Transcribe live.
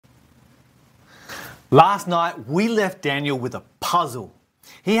Last night, we left Daniel with a puzzle.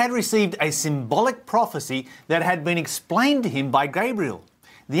 He had received a symbolic prophecy that had been explained to him by Gabriel.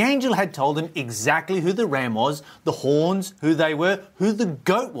 The angel had told him exactly who the ram was, the horns, who they were, who the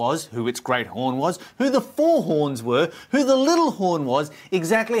goat was, who its great horn was, who the four horns were, who the little horn was,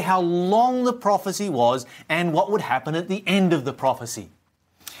 exactly how long the prophecy was, and what would happen at the end of the prophecy.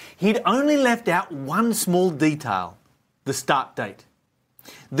 He'd only left out one small detail, the start date.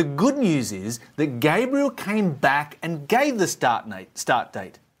 The good news is that Gabriel came back and gave the start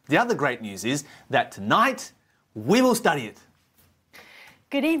date. The other great news is that tonight we will study it.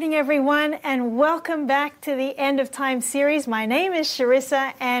 Good evening, everyone, and welcome back to the End of Time series. My name is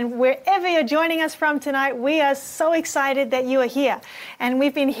Charissa, and wherever you're joining us from tonight, we are so excited that you are here. And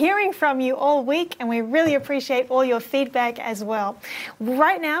we've been hearing from you all week, and we really appreciate all your feedback as well.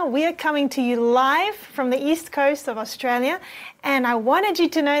 Right now, we are coming to you live from the East Coast of Australia, and I wanted you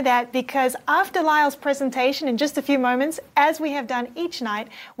to know that because after Lyle's presentation in just a few moments, as we have done each night,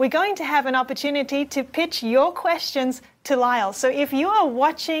 we're going to have an opportunity to pitch your questions to Lyle. So if you are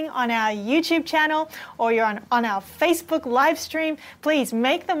watching on our YouTube channel or you're on our Facebook live stream, please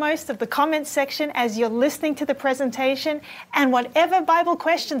make the most of the comment section as you're listening to the presentation, and whatever Bible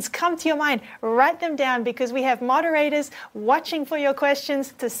questions come to your mind, write them down, because we have moderators watching for your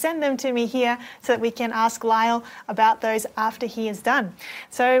questions to send them to me here so that we can ask Lyle about those after he is done.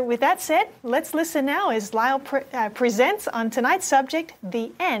 So with that said, let's listen now as Lyle presents on tonight's subject,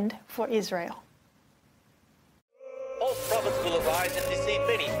 the end for Israel. False prophets will arise and deceive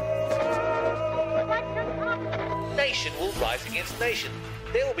many. Nation will rise against nation.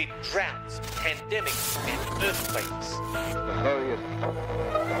 There will be droughts, pandemics, and earthquakes.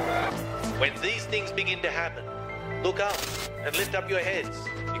 When these things begin to happen, look up and lift up your heads,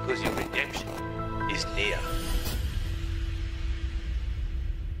 because your redemption is near.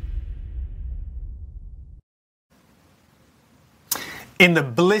 In the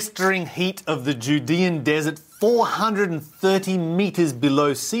blistering heat of the Judean desert, 430 meters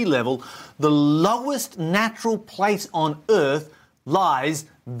below sea level, the lowest natural place on earth lies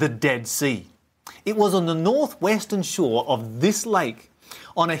the Dead Sea. It was on the northwestern shore of this lake,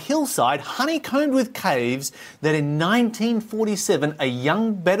 on a hillside honeycombed with caves, that in 1947 a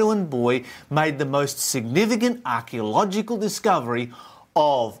young Bedouin boy made the most significant archaeological discovery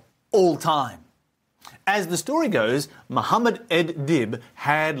of all time. As the story goes, Muhammad Ed-Dib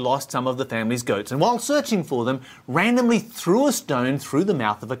had lost some of the family's goats, and while searching for them, randomly threw a stone through the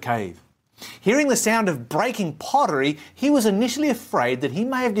mouth of a cave. Hearing the sound of breaking pottery, he was initially afraid that he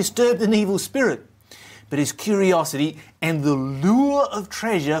may have disturbed an evil spirit. But his curiosity and the lure of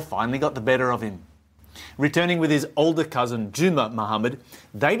treasure finally got the better of him. Returning with his older cousin Juma Muhammad,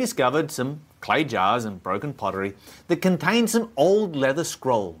 they discovered some clay jars and broken pottery that contained some old leather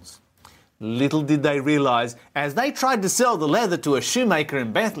scrolls. Little did they realise, as they tried to sell the leather to a shoemaker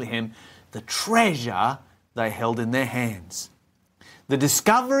in Bethlehem, the treasure they held in their hands. The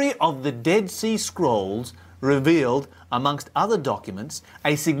discovery of the Dead Sea Scrolls revealed, amongst other documents,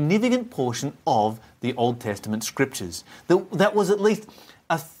 a significant portion of the Old Testament scriptures that was at least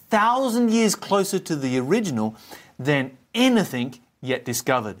 1,000 years closer to the original than anything yet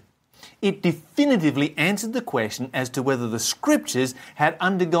discovered. It definitively answered the question as to whether the scriptures had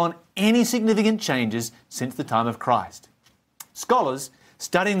undergone any significant changes since the time of Christ. Scholars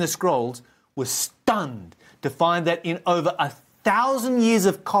studying the scrolls were stunned to find that in over 1,000 years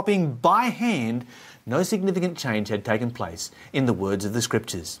of copying by hand, no significant change had taken place in the words of the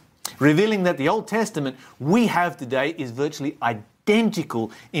scriptures, revealing that the Old Testament we have today is virtually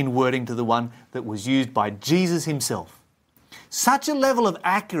identical in wording to the one that was used by Jesus himself. Such a level of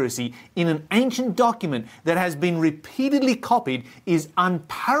accuracy in an ancient document that has been repeatedly copied is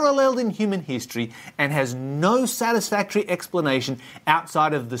unparalleled in human history and has no satisfactory explanation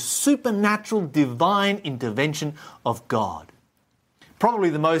outside of the supernatural divine intervention of God. Probably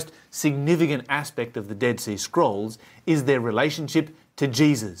the most significant aspect of the Dead Sea Scrolls is their relationship to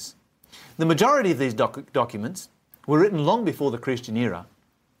Jesus. The majority of these documents were written long before the Christian era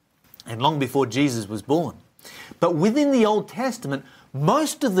and long before Jesus was born. But within the Old Testament,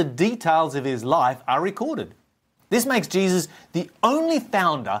 most of the details of his life are recorded. This makes Jesus the only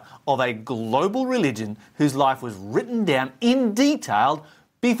founder of a global religion whose life was written down in detail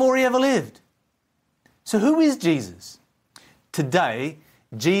before he ever lived. So who is Jesus? Today,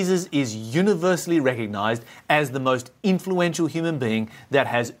 Jesus is universally recognized as the most influential human being that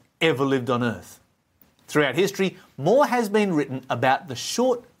has ever lived on earth. Throughout history, more has been written about the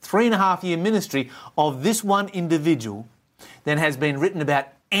short 3.5-year ministry of this one individual than has been written about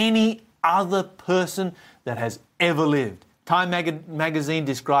any other person that has ever lived. Time magazine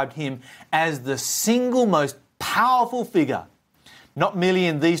described him as the single most powerful figure, not merely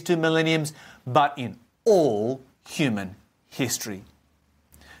in these 2 millenniums, but in all human history.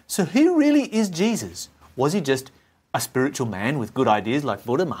 So who really is Jesus? Was he just a spiritual man with good ideas like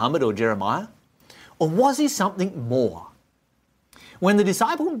Buddha, Muhammad or Jeremiah? Or was he something more? When the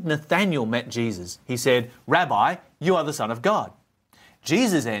disciple Nathanael met Jesus, he said, "Rabbi, you are the Son of God."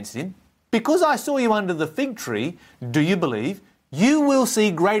 Jesus answered him, "Because I saw you under the fig tree, do you believe? You will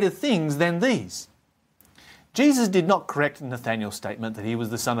see greater things than these." Jesus did not correct Nathanael's statement that he was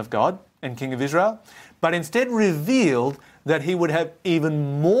the Son of God and King of Israel, but instead revealed that he would have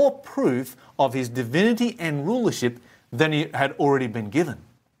even more proof of his divinity and rulership than he had already been given.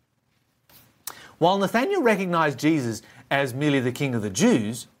 While Nathanael recognized Jesus as merely the King of the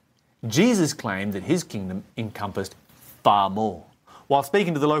Jews, Jesus claimed that his kingdom encompassed far more. While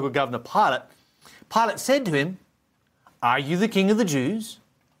speaking to the local governor Pilate, Pilate said to him, "Are you the King of the Jews?"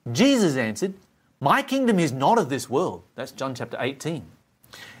 Jesus answered, "My kingdom is not of this world." That's John chapter 18.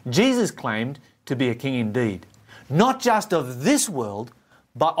 Jesus claimed to be a king indeed, not just of this world,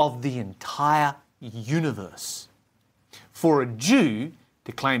 but of the entire universe. For a Jew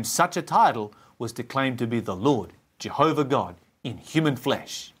to claim such a title was to claim to be the Lord, Jehovah God, in human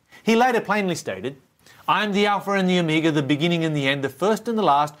flesh. He later plainly stated, "I am the Alpha and the Omega, the beginning and the end, the first and the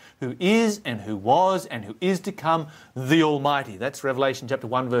last, who is and who was and who is to come, the Almighty." That's Revelation chapter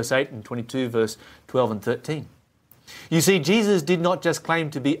 1 verse 8 and 22 verse 12 and 13. You see, Jesus did not just claim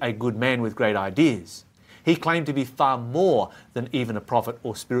to be a good man with great ideas. He claimed to be far more than even a prophet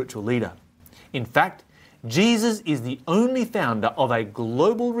or spiritual leader. In fact, Jesus is the only founder of a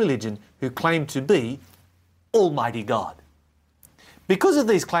global religion who claimed to be Almighty God. Because of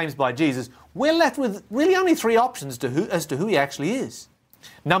these claims by Jesus, we're left with really only 3 options as to who he actually is.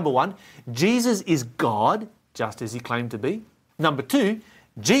 Number 1, Jesus is God, just as he claimed to be. Number 2,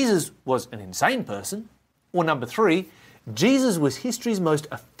 Jesus was an insane person. Or number 3, Jesus was history's most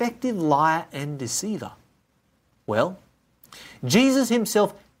effective liar and deceiver. Well, Jesus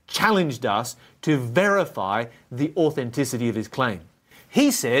himself challenged us to verify the authenticity of his claim.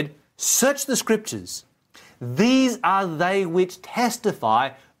 He said, "Search the scriptures. These are they which testify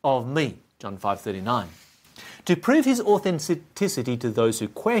of me." John 5:39. To prove his authenticity to those who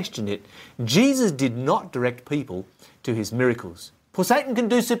questioned it, Jesus did not direct people to his miracles. For Satan can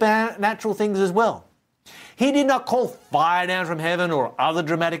do supernatural things as well. He did not call fire down from heaven or other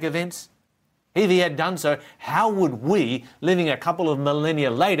dramatic events. If he had done so, how would we, living a couple of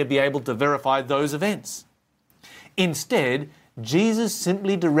millennia later, be able to verify those events? Instead, Jesus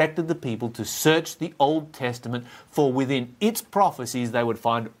simply directed the people to search the Old Testament, for within its prophecies they would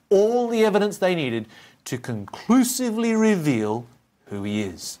find all the evidence they needed to conclusively reveal who he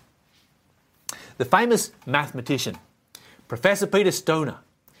is. The famous mathematician, Professor Peter Stoner,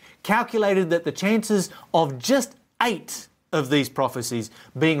 calculated that the chances of just 8 of these prophecies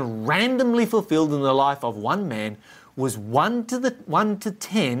being randomly fulfilled in the life of one man was 1 to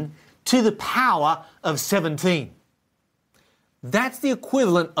 10 to the power of 17. That's the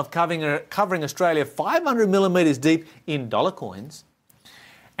equivalent of covering Australia 500 millimetres deep in dollar coins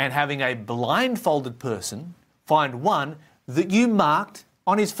and having a blindfolded person find one that you marked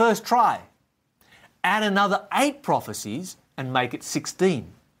on his first try. Add another 8 prophecies and make it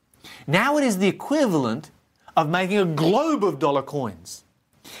 16. Now it is the equivalent of making a globe of dollar coins.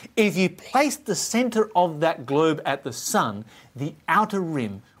 If you placed the centre of that globe at the sun, the outer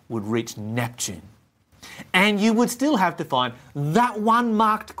rim would reach Neptune. And you would still have to find that one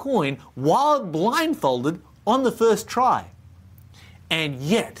marked coin while blindfolded on the first try. And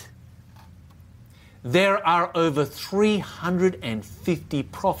yet, there are over 350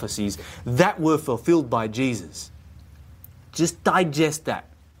 prophecies that were fulfilled by Jesus. Just digest that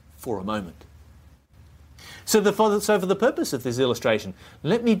for a moment. So for the purpose of this illustration,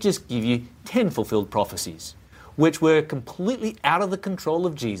 let me just give you 10 fulfilled prophecies, which were completely out of the control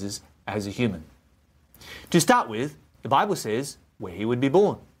of Jesus as a human. To start with, the Bible says where he would be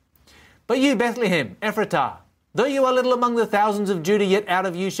born. "But you, Bethlehem, Ephratah, though you are little among the thousands of Judah, yet out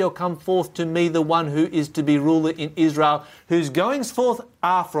of you shall come forth to me the one who is to be ruler in Israel, whose goings forth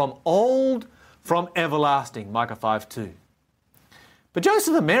are from old, from everlasting." Micah 5:2. But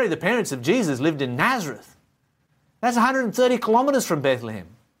Joseph and Mary, the parents of Jesus, lived in Nazareth. That's 130 kilometres from Bethlehem.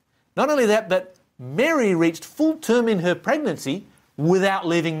 Not only that, but Mary reached full term in her pregnancy without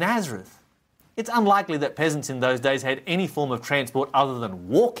leaving Nazareth. It's unlikely that peasants in those days had any form of transport other than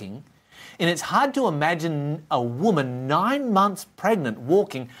walking, and it's hard to imagine a woman 9 months pregnant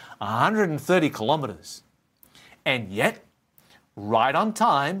walking 130 kilometres. And yet, right on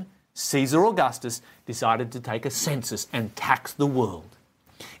time, Caesar Augustus decided to take a census and tax the world.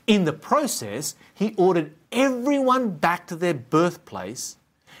 In the process, he ordered everyone back to their birthplace,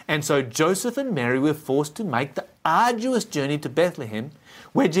 and so Joseph and Mary were forced to make the arduous journey to Bethlehem,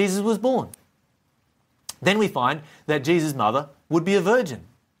 where Jesus was born. Then we find that Jesus' mother would be a virgin.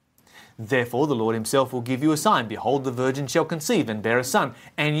 Therefore the Lord himself will give you a sign. Behold, the virgin shall conceive and bear a son,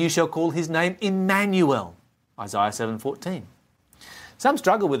 and you shall call his name Emmanuel. Isaiah 7:14. Some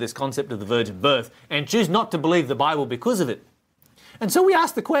struggle with this concept of the virgin birth and choose not to believe the Bible because of it. And so we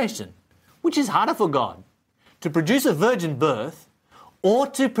ask the question, which is harder for God, to produce a virgin birth or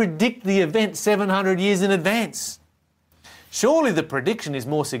to predict the event 700 years in advance? Surely the prediction is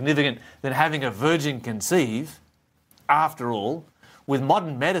more significant than having a virgin conceive. After all, with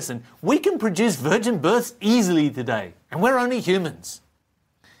modern medicine, we can produce virgin births easily today, and we're only humans.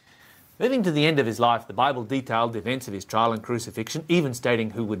 Living to the end of his life, the Bible detailed the events of his trial and crucifixion, even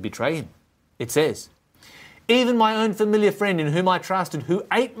stating who would betray him. It says, "Even my own familiar friend in whom I trusted, who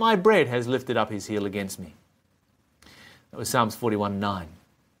ate my bread, has lifted up his heel against me." That was Psalms 41:9.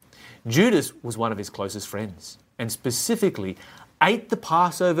 Judas was one of his closest friends, and specifically ate the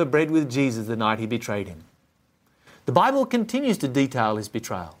Passover bread with Jesus the night he betrayed him. The Bible continues to detail his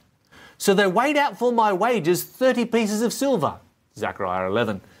betrayal. "So they weighed out for my wages 30 pieces of silver." Zechariah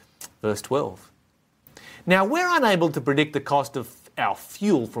 11, verse 12. Now, we're unable to predict the cost of our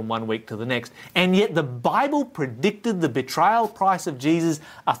fuel from one week to the next, and yet the Bible predicted the betrayal price of Jesus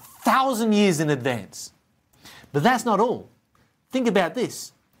 1,000 years in advance. But that's not all. Think about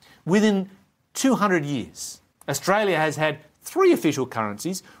this. Within 200 years, Australia has had 3 official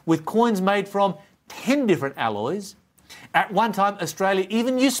currencies with coins made from 10 different alloys. At one time, Australia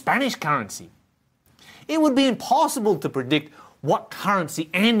even used Spanish currency. It would be impossible to predict what currency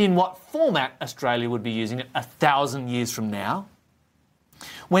and in what format Australia would be using 1,000 years from now.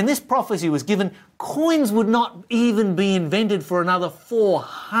 When this prophecy was given, coins would not even be invented for another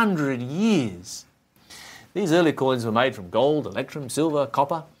 400 years. These early coins were made from gold, electrum, silver,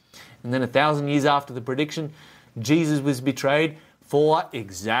 copper, and then 1,000 years after the prediction, Jesus was betrayed for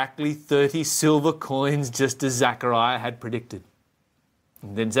exactly 30 silver coins, just as Zechariah had predicted.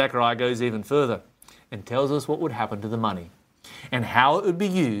 And then Zechariah goes even further and tells us what would happen to the money and how it would be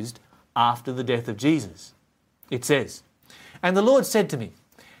used after the death of Jesus. It says, "And the Lord said to me,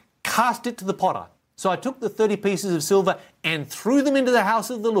 cast it to the potter. So I took the 30 pieces of silver and threw them into the house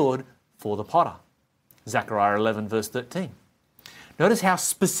of the Lord for the potter." Zechariah 11, verse 13. Notice how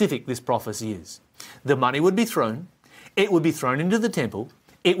specific this prophecy is. The money would be thrown, it would be thrown into the temple,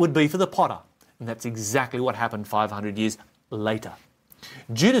 it would be for the potter. And that's exactly what happened 500 years later.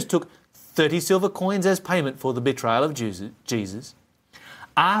 Judas took 30 silver coins as payment for the betrayal of Jesus.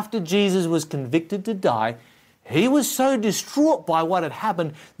 After Jesus was convicted to die, he was so distraught by what had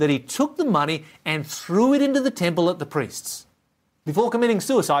happened that he took the money and threw it into the temple at the priests, before committing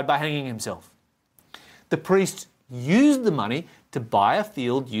suicide by hanging himself. The priests used the money to buy a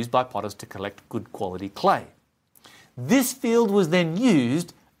field used by potters to collect good quality clay. This field was then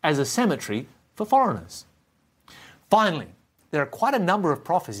used as a cemetery for foreigners. Finally, there are quite a number of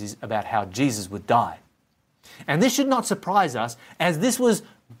prophecies about how Jesus would die. And this should not surprise us, as this was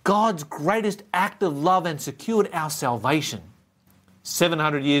God's greatest act of love and secured our salvation.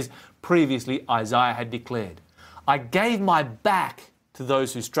 700 years previously, Isaiah had declared, "I gave my back to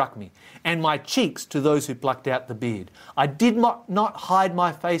those who struck me, and my cheeks to those who plucked out the beard. I did not hide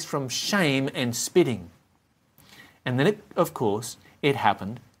my face from shame and spitting." And then, of course, it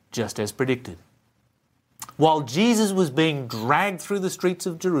happened just as predicted. While Jesus was being dragged through the streets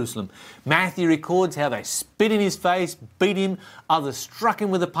of Jerusalem, Matthew records how they spit in his face, beat him, others struck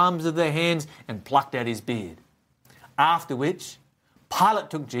him with the palms of their hands and plucked out his beard. After which, Pilate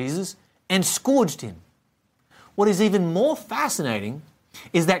took Jesus and scourged him. What is even more fascinating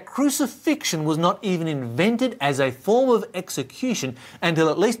is that crucifixion was not even invented as a form of execution until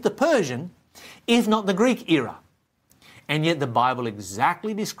at least the Persian, if not the Greek era. And yet the Bible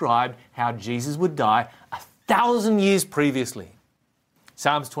exactly described how Jesus would die 1,000 years previously.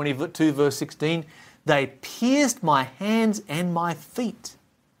 Psalms 22 verse 16, "They pierced my hands and my feet."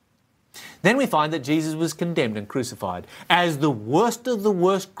 Then we find that Jesus was condemned and crucified as the worst of the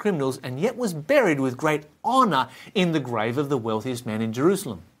worst criminals, and yet was buried with great honour in the grave of the wealthiest man in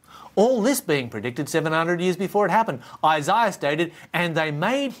Jerusalem. All this being predicted 700 years before it happened. Isaiah stated, "And they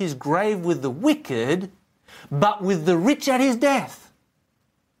made his grave with the wicked, but with the rich at his death."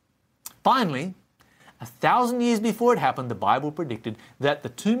 Finally, 1,000 years before it happened, the Bible predicted that the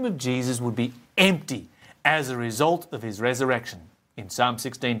tomb of Jesus would be empty as a result of his resurrection. In Psalm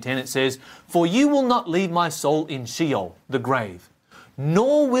 16:10 it says, "For you will not leave my soul in Sheol, the grave,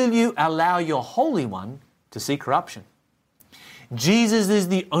 nor will you allow your Holy One to see corruption. Jesus is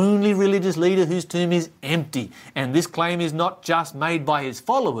the only religious leader whose tomb is empty, and this claim is not just made by his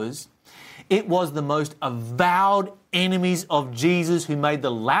followers. It was the most avowed enemies of Jesus who made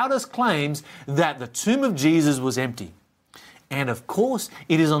the loudest claims that the tomb of Jesus was empty. And of course,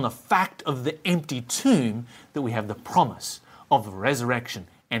 it is on the fact of the empty tomb that we have the promise of the resurrection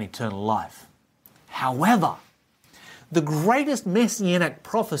and eternal life. However, the greatest messianic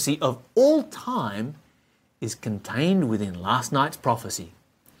prophecy of all time is contained within last night's prophecy.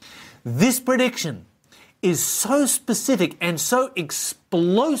 This prediction is so specific and so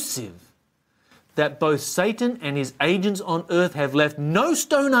explosive that both Satan and his agents on earth have left no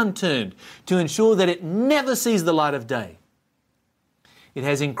stone unturned to ensure that it never sees the light of day. It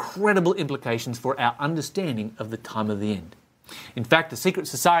has incredible implications for our understanding of the time of the end. In fact, the secret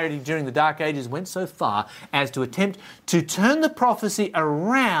society during the Dark Ages went so far as to attempt to turn the prophecy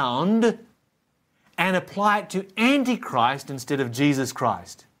around and apply it to Antichrist instead of Jesus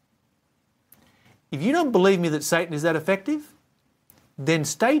Christ. If you don't believe me that Satan is that effective, then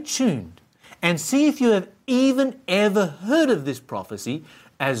stay tuned and see if you have even ever heard of this prophecy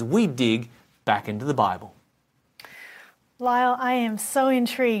as we dig back into the Bible. Lyle, I am so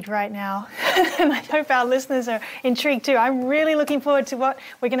intrigued right now, and I hope our listeners are intrigued too. I'm really looking forward to what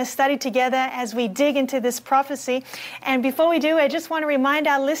we're going to study together as we dig into this prophecy. And before we do, I just want to remind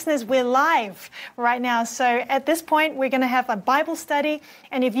our listeners we're live right now. So at this point, we're going to have a Bible study.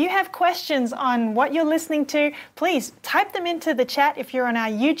 And if you have questions on what you're listening to, please type them into the chat if you're on our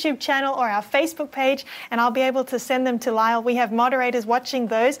YouTube channel or our Facebook page, and I'll be able to send them to Lyle. We have moderators watching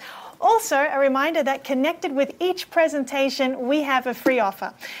those. Also, a reminder that connected with each presentation, we have a free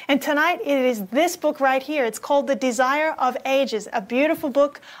offer. And tonight, it is this book right here. It's called The Desire of Ages, a beautiful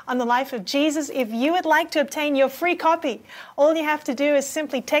book on the life of Jesus. If you would like to obtain your free copy, all you have to do is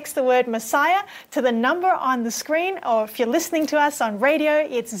simply text the word Messiah to the number on the screen, or if you're listening to us on radio,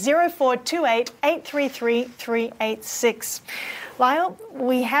 it's 0428 833 386. Lyle,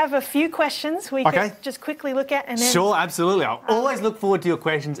 we have a few questions we could just quickly look at. And then, sure, absolutely. I'll always look forward to your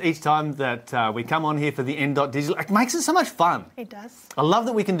questions each time that we come on here for the N.Digital. It makes it so much fun. It does. I love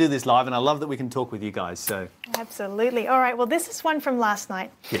that we can do this live, and I love that we can talk with you guys. So absolutely. All right, well, this is one from last night.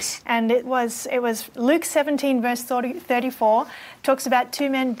 Yes. And it was Luke 17, verse 34, talks about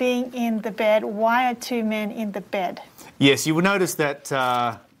two men being in the bed. Why are two men in the bed? Yes, you will notice that...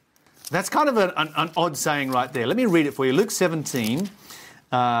 that's kind of an odd saying right there. Let me read it for you. Luke 17.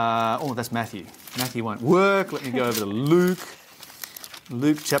 That's Matthew. Matthew won't work. Let me go over to Luke.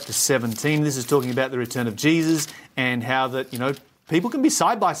 Luke chapter 17. This is talking about the return of Jesus and how that, people can be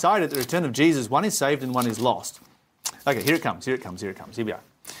side by side at the return of Jesus. One is saved and one is lost. Okay, here it comes. Here we are.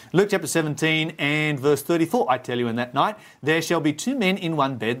 Luke chapter 17 and verse 34, I tell you, in that night there shall be two men in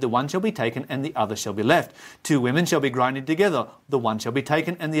one bed, the one shall be taken and the other shall be left. Two women shall be grinded together, the one shall be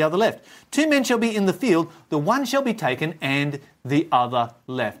taken and the other left. Two men shall be in the field, the one shall be taken and the other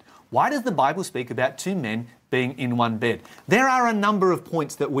left. Why does the Bible speak about two men being in one bed? There are a number of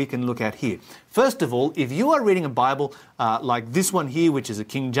points that we can look at here. First of all, if you are reading a Bible like this one here, which is a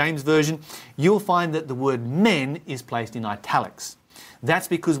King James version, you'll find that the word men is placed in italics. That's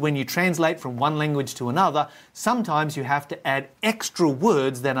because when you translate from one language to another, sometimes you have to add extra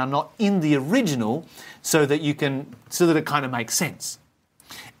words that are not in the original so that it kind of makes sense.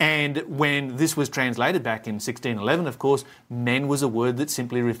 And when this was translated back in 1611, of course, men was a word that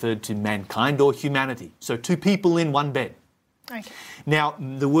simply referred to mankind or humanity. So two people in one bed. Okay. Now,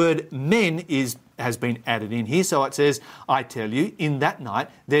 the word men has been added in here. So it says, I tell you, in that night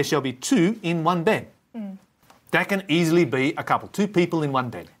there shall be two in one bed. Mm. That can easily be a couple, two people in one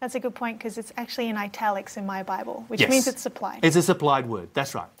bed. That's a good point because it's actually in italics in my Bible, which means it's supplied. It's a supplied word,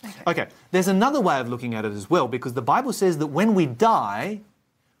 that's right. Okay, there's another way of looking at it as well, because the Bible says that when we die,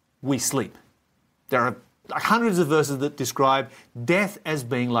 we sleep. There are hundreds of verses that describe death as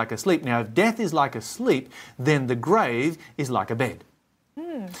being like a sleep. Now, if death is like a sleep, then the grave is like a bed.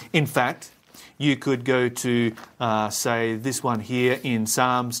 In fact, you could go to, say, this one here in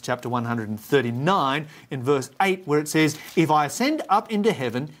Psalms chapter 139 in verse 8, where it says, if I ascend up into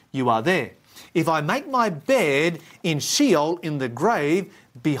heaven, you are there. If I make my bed in Sheol, in the grave,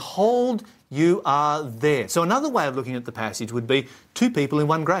 behold, you are there. So another way of looking at the passage would be two people in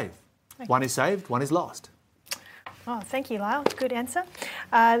one grave. Okay. One is saved, one is lost. Oh, thank you, Lyle. Good answer.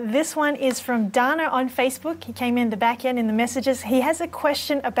 This one is from Dana on Facebook. He came in the back end in the messages. He has a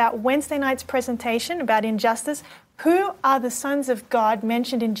question about Wednesday night's presentation about injustice. Who are the sons of God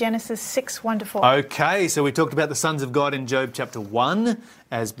mentioned in Genesis 6, 1-4? Okay, so we talked about the sons of God in Job chapter 1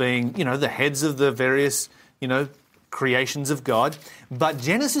 as being, the heads of the various, creations of God. But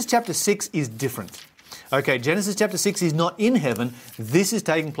Genesis chapter 6 is different. Okay, Genesis chapter 6 is not in heaven. This is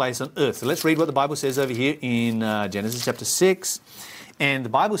taking place on earth. So let's read what the Bible says over here in Genesis chapter 6. And the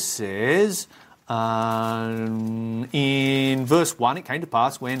Bible says in verse 1, it came to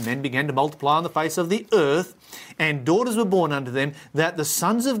pass when men began to multiply on the face of the earth, and daughters were born unto them, that the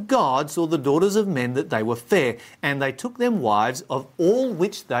sons of God saw the daughters of men that they were fair, and they took them wives of all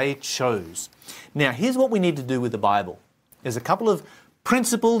which they chose. Now, here's what we need to do with the Bible. There's a couple of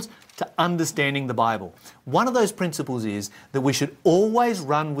principles to understanding the Bible. One of those principles is that we should always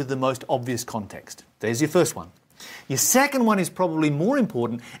run with the most obvious context. There's your first one. Your second one is probably more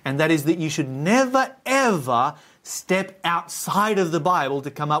important, and that is that you should never, ever step outside of the Bible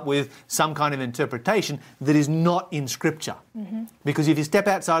to come up with some kind of interpretation that is not in Scripture. Because if you step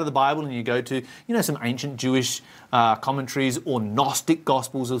outside of the Bible and you go to, some ancient Jewish commentaries or Gnostic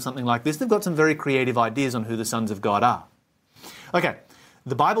Gospels or something like this, they've got some very creative ideas on who the sons of God are. Okay,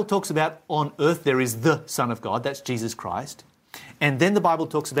 the Bible talks about on earth there is the Son of God, that's Jesus Christ. And then the Bible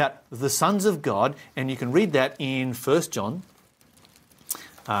talks about the sons of God, and you can read that in 1 John.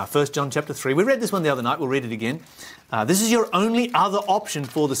 1 John chapter 3. We read this one the other night, we'll read it again. This is your only other option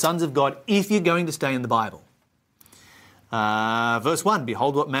for the sons of God if you're going to stay in the Bible. Verse 1,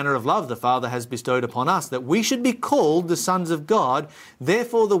 behold what manner of love the Father has bestowed upon us, that we should be called the sons of God.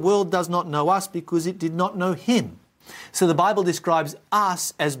 Therefore the world does not know us, because it did not know him. So the Bible describes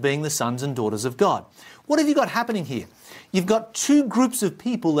us as being the sons and daughters of God. What have you got happening here? You've got two groups of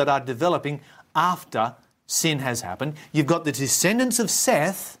people that are developing after sin has happened. You've got the descendants of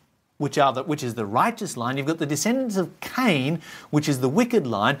Seth, which is the righteous line. You've got the descendants of Cain, which is the wicked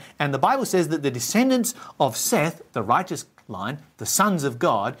line. And the Bible says that the descendants of Seth, the righteous line, the sons of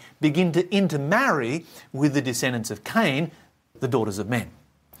God, begin to intermarry with the descendants of Cain, the daughters of men.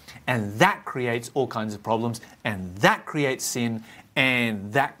 And that creates all kinds of problems, and that creates sin,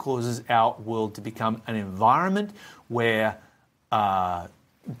 and that causes our world to become an environment where the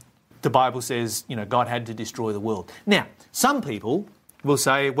Bible says, God had to destroy the world. Now, some people will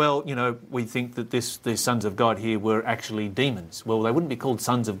say, well, we think that the sons of God here were actually demons. Well, they wouldn't be called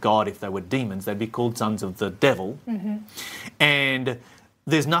sons of God if they were demons. They'd be called sons of the devil. And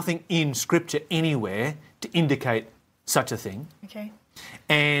there's nothing in Scripture anywhere to indicate such a thing. Okay.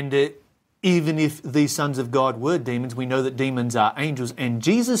 And even if these sons of God were demons, we know that demons are angels. And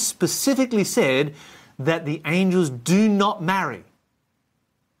Jesus specifically said that the angels do not marry,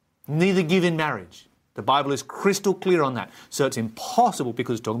 neither give in marriage. The Bible is crystal clear on that. So it's impossible,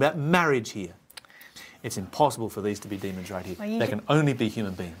 because it's talking about marriage here. It's impossible for these to be demons right here. Well, they can only be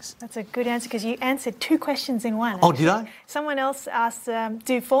human beings. That's a good answer, because you answered two questions in one. Oh, did I? Someone else asked,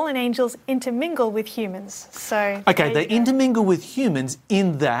 do fallen angels intermingle with humans? So okay, they intermingle with humans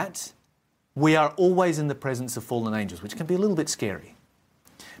in that we are always in the presence of fallen angels, which can be a little bit scary.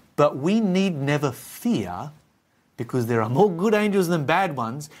 But we need never fear, because there are more good angels than bad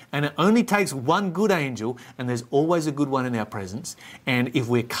ones, and it only takes one good angel, and there's always a good one in our presence. And if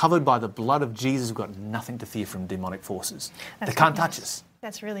we're covered by the blood of Jesus, we've got nothing to fear from demonic forces. They can't touch us.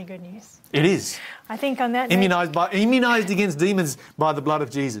 That's really good news. It is. I think on that note... Immunized against demons by the blood of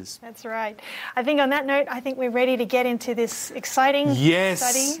Jesus. That's right. I think on that note, I think we're ready to get into this exciting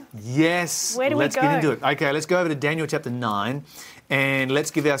study. Yes. Where do we go? Let's get into it. Okay, let's go over to Daniel chapter 9, and let's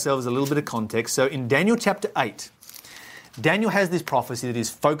give ourselves a little bit of context. So in Daniel chapter 8, Daniel has this prophecy that is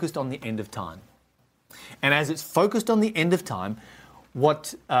focused on the end of time. And as it's focused on the end of time,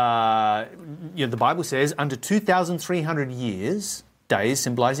 what the Bible says, unto 2,300 years, days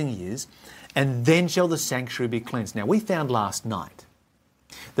symbolizing years, and then shall the sanctuary be cleansed. Now, we found last night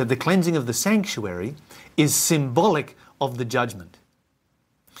that the cleansing of the sanctuary is symbolic of the judgment.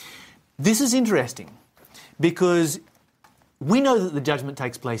 This is interesting, because we know that the judgment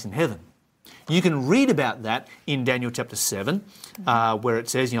takes place in heaven. You can read about that in Daniel chapter 7, where it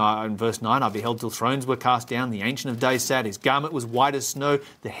says, in verse 9, I beheld till thrones were cast down, the Ancient of Days sat, his garment was white as snow,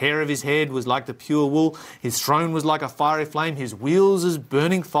 the hair of his head was like the pure wool, his throne was like a fiery flame, his wheels as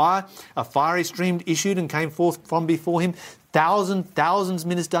burning fire, a fiery stream issued and came forth from before him, thousands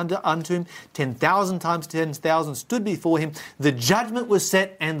ministered unto him, 10,000 times 10,000 stood before him, the judgment was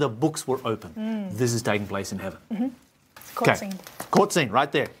set and the books were open. This is taking place in heaven. Court scene. Court scene,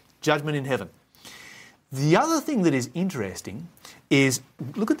 right there. Judgment in heaven. The other thing that is interesting is,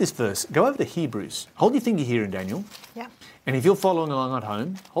 look at this verse. Go over to Hebrews. Hold your finger here in Daniel. Yeah. And if you're following along at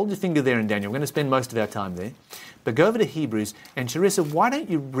home, hold your finger there in Daniel. We're going to spend most of our time there. But go over to Hebrews. And Charissa, why don't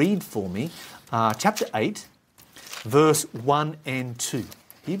you read for me chapter 8, verse 1 and 2.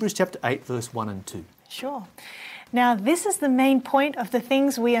 Hebrews chapter 8, verse 1 and 2. Sure. Now, this is the main point of the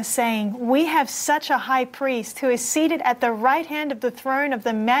things we are saying. We have such a high priest who is seated at the right hand of the throne of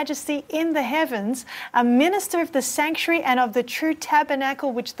the majesty in the heavens, a minister of the sanctuary and of the true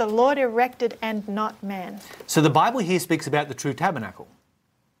tabernacle which the Lord erected and not man. So the Bible here speaks about the true tabernacle.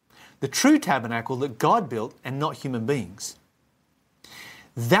 The true tabernacle that God built and not human beings.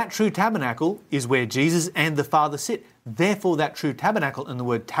 That true tabernacle is where Jesus and the Father sit. Therefore, that true tabernacle, and the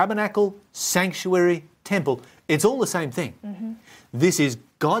word tabernacle, sanctuary, temple, it's all the same thing. This is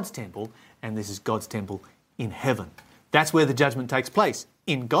God's temple, and this is God's temple in heaven. That's where the judgment takes place,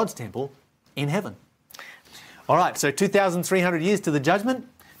 in God's temple in heaven. All right, so 2,300 years to the judgment,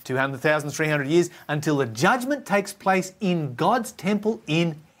 200,300 years until the judgment takes place in God's temple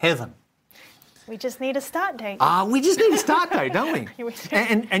in heaven. We just need a start date. We just need a start date, don't we? We do.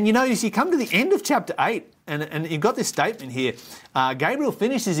 And you notice you come to the end of chapter 8, and you've got this statement here. Gabriel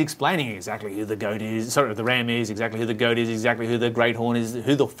finishes explaining exactly who the the ram is, exactly who the goat is, exactly who the great horn is,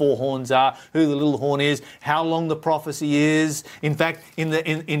 who the four horns are, who the little horn is, how long the prophecy is. In fact,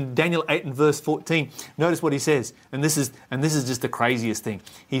 in Daniel 8 and verse 14, notice what he says, and this is just the craziest thing.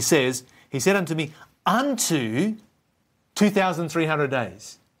 He says, he said unto me, unto 2,300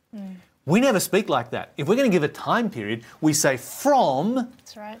 days. We never speak like that. If we're going to give a time period, we say from.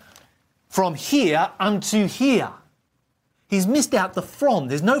 That's right. From here unto here. He's missed out the from.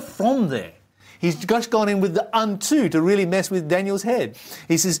 There's no from there. He's just gone in with the unto to really mess with Daniel's head.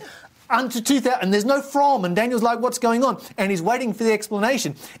 He says unto 2,000, and there's no from, and Daniel's like, what's going on? And he's waiting for the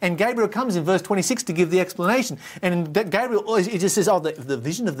explanation. And Gabriel comes in verse 26 to give the explanation. And Gabriel, he just says, the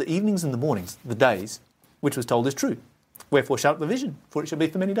vision of the evenings and the mornings, the days, which was told is true. Wherefore shut up the vision, for it shall be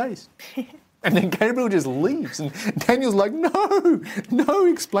for many days. And then Gabriel just leaves, and Daniel's like, no,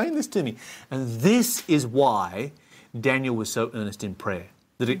 explain this to me. And this is why Daniel was so earnest in prayer,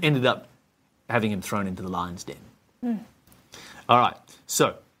 that it ended up having him thrown into the lion's den. All right,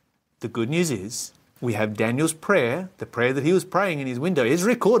 so the good news is we have Daniel's prayer, the prayer that he was praying in his window is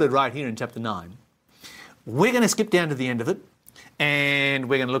recorded right here in chapter 9. We're going to skip down to the end of it. And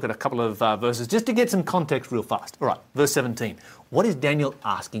we're going to look at a couple of verses just to get some context real fast. All right, verse 17. What is Daniel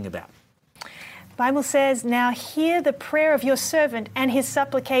asking about? The Bible says, now hear the prayer of your servant and his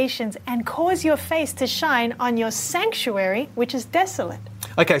supplications, and cause your face to shine on your sanctuary, which is desolate.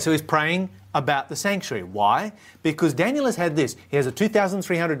 Okay, so he's praying about the sanctuary. Why? Because Daniel has had this. He has a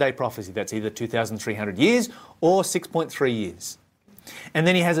 2,300-day prophecy. That's either 2,300 years or 6.3 years. And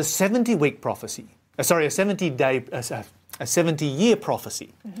then he has a 70-week prophecy. A 70-year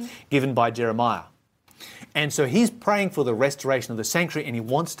prophecy given by Jeremiah. And so he's praying for the restoration of the sanctuary, and he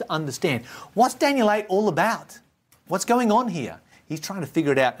wants to understand, what's Daniel 8 all about? What's going on here? He's trying to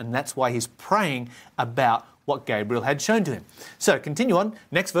figure it out, and that's why he's praying about what Gabriel had shown to him. So continue on.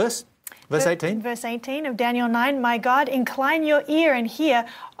 Next verse. Verse 18. Verse 18 of Daniel 9, my God, incline your ear and hear,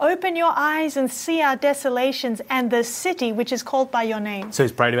 open your eyes and see our desolations and the city which is called by your name. So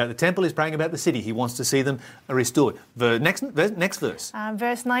he's praying about the temple, he's praying about the city. He wants to see them restored. The next verse.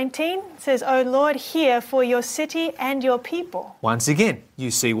 Verse 19 says, O Lord, hear for your city and your people. Once again,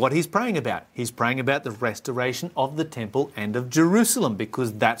 you see what he's praying about. He's praying about the restoration of the temple and of Jerusalem,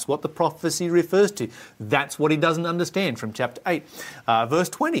 because that's what the prophecy refers to. That's what he doesn't understand from chapter 8. Verse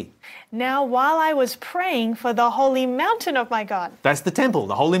 20. Now, while I was praying for the holy mountain of my God. That's the temple,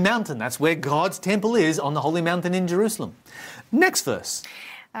 the holy mountain. That's where God's temple is, on the holy mountain in Jerusalem. Next verse.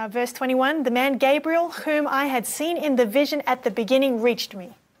 Verse 21, the man Gabriel, whom I had seen in the vision at the beginning, reached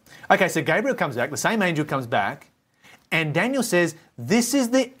me. Okay, so Gabriel comes back, the same angel comes back, and Daniel says, this is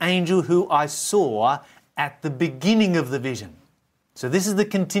the angel who I saw at the beginning of the vision. So this is the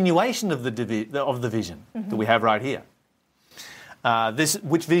continuation of the vision that we have right here.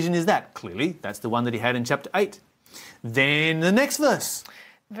 Which vision is that? Clearly, that's the one that he had in chapter 8. Then the next verse.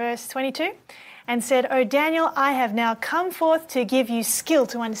 Verse 22, and said, O Daniel, I have now come forth to give you skill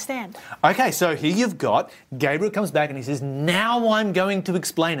to understand. Okay, so here you've got, Gabriel comes back and he says, now I'm going to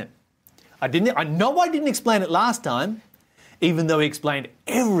explain it. I know I didn't explain it last time, even though he explained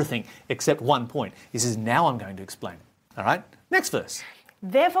everything except one point. He says, now I'm going to explain it. All right, next verse.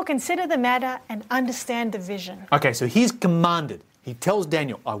 Therefore consider the matter and understand the vision. Okay, so he's commanded. He tells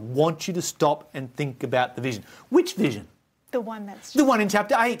Daniel, I want you to stop and think about the vision. Which vision? The one in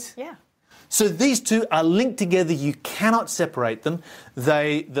chapter 8. Yeah. So these two are linked together. You cannot separate them.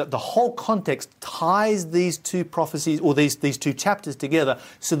 The whole context ties these two prophecies, or these two chapters together,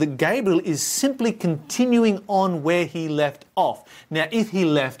 so that Gabriel is simply continuing on where he left off. Now, if he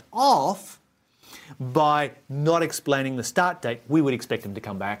left off by not explaining the start date, we would expect him to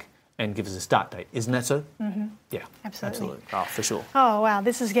come back and give us a start date. Isn't that so? Yeah, Absolutely. Oh, for sure. Oh, wow,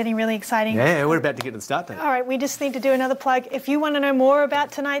 this is getting really exciting. Yeah, we're about to get to the start date. All right, we just need to do another plug. If you want to know more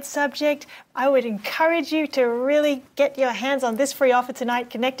about tonight's subject, I would encourage you to really get your hands on this free offer tonight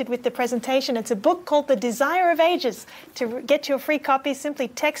connected with the presentation. It's a book called The Desire of Ages. To get your free copy, simply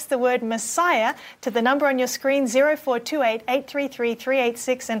text the word Messiah to the number on your screen, 0428 833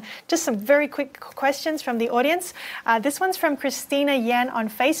 386. And just some very quick questions from the audience. This one's from Christina Yan on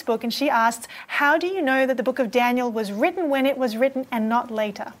Facebook, and she asked, how do you know that the book of Daniel was written when it was written and not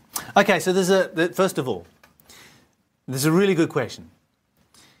later? Okay, so first of all, this is a really good question.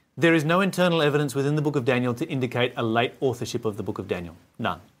 There is no internal evidence within the book of Daniel to indicate a late authorship of the book of Daniel.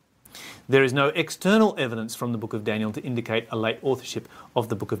 None. There is no external evidence from the book of Daniel to indicate a late authorship of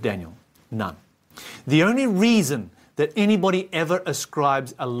the book of Daniel. None. The only reason that anybody ever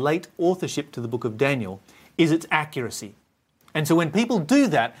ascribes a late authorship to the book of Daniel is its accuracy. And so when people do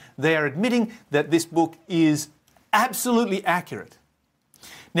that, they are admitting that this book is absolutely accurate.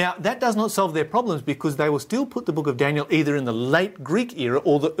 Now, that does not solve their problems, because they will still put the book of Daniel either in the late Greek era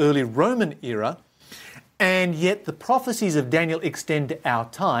or the early Roman era, and yet the prophecies of Daniel extend to our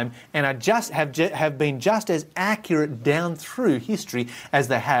time and have been just as accurate down through history as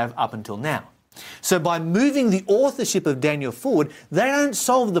they have up until now. So by moving the authorship of Daniel forward, they don't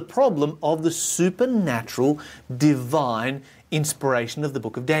solve the problem of the supernatural, divine inspiration of the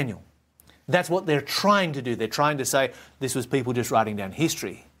book of Daniel. That's what they're trying to do. They're trying to say this was people just writing down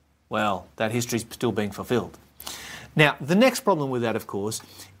history. Well, that history's still being fulfilled. Now, the next problem with that, of course,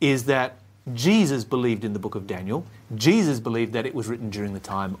 is that Jesus believed in the book of Daniel. Jesus believed that it was written during the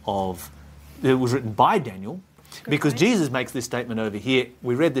time of, it was written by Daniel, because Jesus makes this statement over here.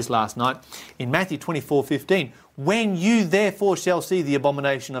 We read this last night in Matthew 24:15. When you therefore shall see the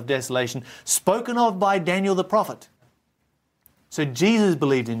abomination of desolation spoken of by Daniel the prophet. So Jesus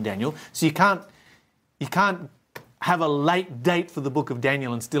believed in Daniel. So you can't have a late date for the book of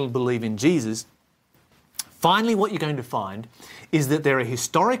Daniel and still believe in Jesus. Finally, what you're going to find is that there are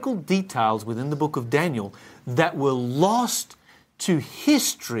historical details within the book of Daniel that were lost to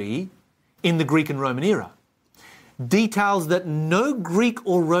history in the Greek and Roman era. Details that no Greek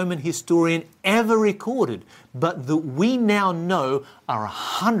or Roman historian ever recorded, but that we now know are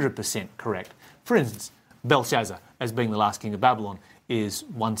 100% correct. For instance, Belshazzar, as being the last king of Babylon, is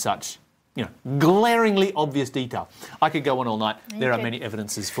one such, glaringly obvious detail. I could go on all night. There are many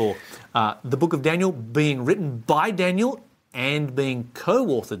evidences for the book of Daniel being written by Daniel and being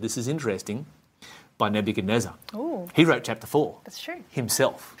co-authored, this is interesting, by Nebuchadnezzar. Ooh. He wrote chapter 4. That's true.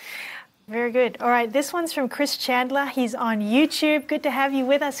 Himself. Very good. All right, this one's from Chris Chandler. He's on YouTube. Good to have you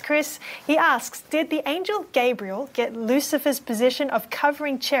with us, Chris. He asks, did the angel Gabriel get Lucifer's position of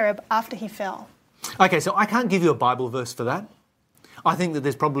covering cherub after he fell? Okay, so I can't give you a Bible verse for that. I think that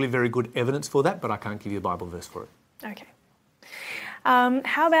there's probably very good evidence for that, but I can't give you a Bible verse for it. Okay.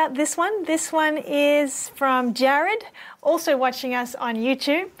 How about this one? This one is from Jared, also watching us on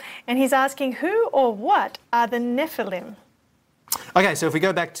YouTube, and he's asking, who or what are the Nephilim? Okay, so if we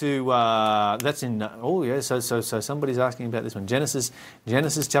go back to, that's in, so somebody's asking about this one. Genesis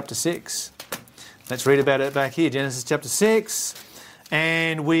chapter 6. Let's read about it back here. Genesis chapter 6.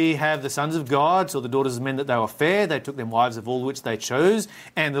 And we have the sons of God, so the daughters of men that they were fair. They took them wives of all which they chose.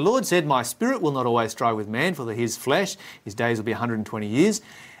 And the Lord said, my spirit will not always strive with man, for his flesh, his days will be 120 years.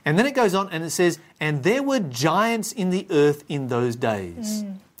 And then it goes on and it says, and there were giants in the earth in those days.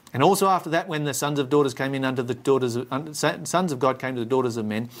 And also after that, when the sons of daughters came in unto the daughters of, sons of God came to the daughters of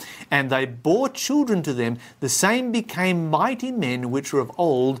men, and they bore children to them, the same became mighty men which were of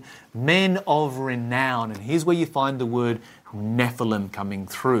old, men of renown. And here's where you find the word Nephilim coming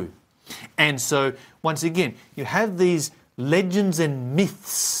through. And so, once again, you have these legends and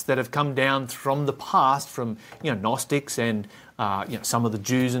myths that have come down from the past, from Gnostics and some of the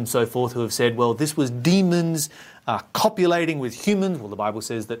Jews and so forth, who have said, well, this was demons copulating with humans. Well, the Bible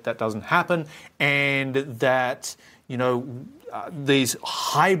says that that doesn't happen, and that these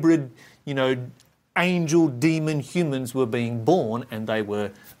hybrid angel demon humans were being born, and they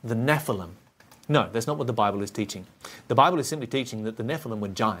were the Nephilim. No, that's not what the Bible is teaching. The Bible is simply teaching that the Nephilim were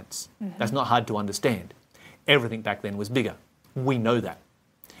giants. That's not hard to understand. Everything back then was bigger. We know that.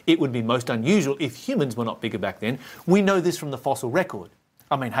 It would be most unusual if humans were not bigger back then. We know this from the fossil record.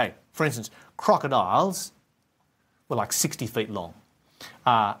 I mean, hey, for instance, crocodiles were like 60 feet long.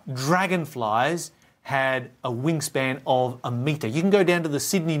 Dragonflies had a wingspan of a metre. You can go down to the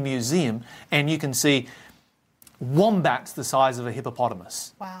Sydney Museum and you can see wombats the size of a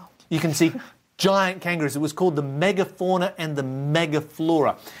hippopotamus. Wow. You can see giant kangaroos. It was called the megafauna and the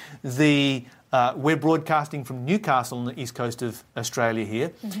megaflora. The we're broadcasting from Newcastle on the east coast of Australia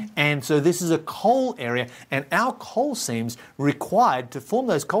here. And so this is a coal area, and our coal seams to form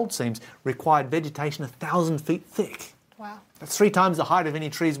those coal seams, required vegetation 1,000 feet thick. Wow. That's 3 times the height of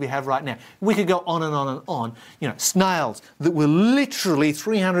any trees we have right now. We could go on and on and on. You know, snails that were literally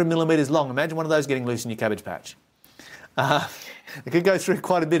 300 millimetres long. Imagine one of those getting loose in your cabbage patch. It could go through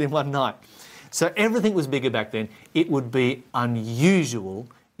quite a bit in one night. So everything was bigger back then. It would be unusual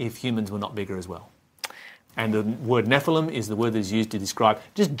if humans were not bigger as well. And the word Nephilim is the word that is used to describe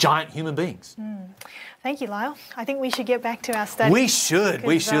just giant human beings. Thank you, Lyle. I think we should get back to our study. We should.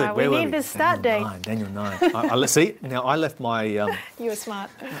 We Where were need the start date. Daniel 9. See, now I left my... You were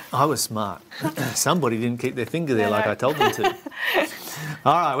smart. I was smart. Somebody didn't keep their finger there like I told them to.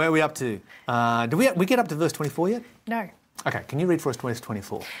 All right, where are we up to? Did we get up to verse 24 yet? No. Okay, can you read for us verse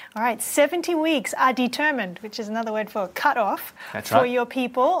 24? All right, 70 weeks are determined, which is another word for cut off, That's for right. your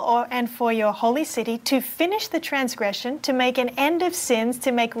people and for your holy city, to finish the transgression, to make an end of sins,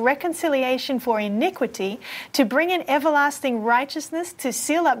 to make reconciliation for iniquity, to bring in everlasting righteousness, to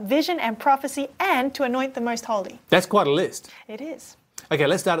seal up vision and prophecy, and to anoint the most holy. That's quite a list. It is. Okay,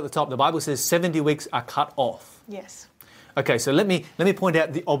 let's start at the top. The Bible says 70 weeks are cut off. Yes. Okay, so let me point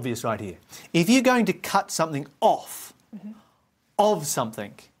out the obvious right here. If you're going to cut something off of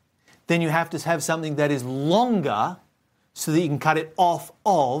something, then you have to have something that is longer so that you can cut it off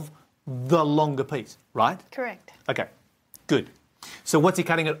of the longer piece, right? Correct. Okay, good. So what's he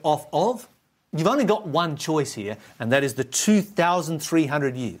cutting it off of? You've only got one choice here, and that is the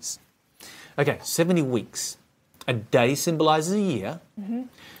 2,300 years. Okay, 70 weeks. A day symbolises a year.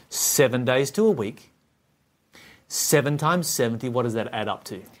 7 days to a week. 7 times 70, what does that add up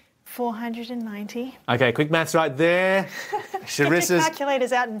to? 490. Okay, quick maths right there. Get your Charissa's...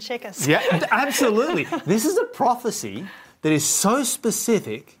 calculators out and check us. Yeah, absolutely. This is a prophecy that is so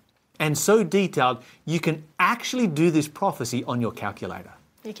specific and so detailed, you can actually do this prophecy on your calculator.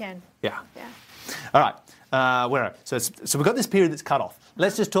 You can. Yeah. Yeah. All right, where are we? So we've got this period that's cut off.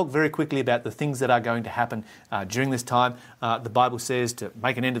 Let's just talk very quickly about the things that are going to happen during this time. The Bible says to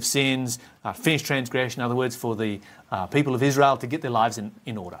make an end of sins, finish transgression, in other words, for the people of Israel to get their lives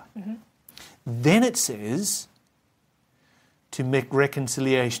in order. Then it says to make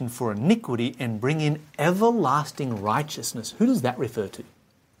reconciliation for iniquity and bring in everlasting righteousness. Who does that refer to?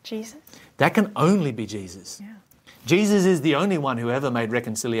 Jesus. That can only be Jesus. Yeah. Jesus is the only one who ever made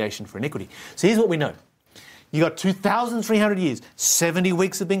reconciliation for iniquity. So here's what we know. You got 2,300 years, 70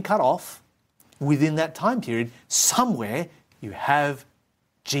 weeks have been cut off. Within that time period, somewhere you have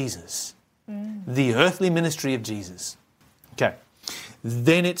Jesus, the earthly ministry of Jesus. Okay.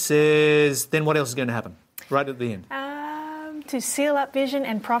 Then it says, then what else is going to happen? Right at the end. To seal up vision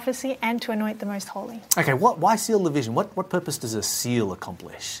and prophecy and to anoint the most holy. Okay, why seal the vision? What purpose does a seal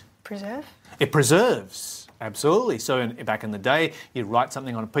accomplish? Preserve. It preserves, absolutely. So back in the day, you'd write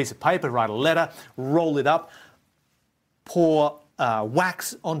something on a piece of paper, write a letter, roll it up, pour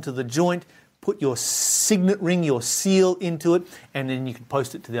wax onto the joint, put your signet ring, your seal into it, and then you can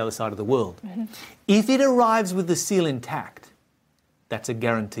post it to the other side of the world. If it arrives with the seal intact, that's a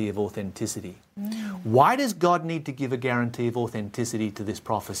guarantee of authenticity. Why does God need to give a guarantee of authenticity to this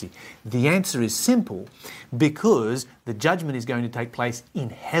prophecy? The answer is simple, because the judgment is going to take place in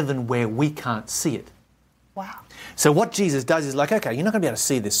heaven where we can't see it. Wow. So what Jesus does is like, okay, you're not going to be able to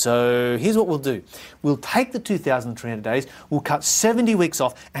see this, so here's what we'll do. We'll take the 2,300 days, we'll cut 70 weeks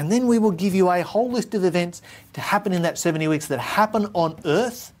off, and then we will give you a whole list of events to happen in that 70 weeks that happen on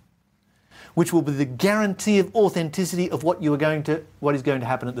earth, which will be the guarantee of authenticity of what is going to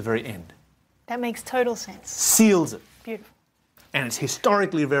happen at the very end. That makes total sense. Seals it. Beautiful. And it's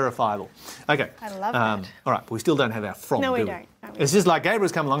historically verifiable. Okay. I love that. All right, but we still don't have our from, No, we do don't. No, we It's just like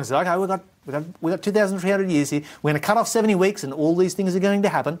Gabriel's come along and said, okay, we've got 2,300 years here. We're going to cut off 70 weeks and all these things are going to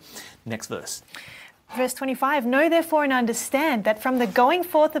happen. Next verse. Verse 25, know therefore and understand that from the going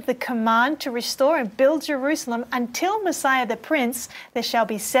forth of the command to restore and build Jerusalem until Messiah the Prince, there shall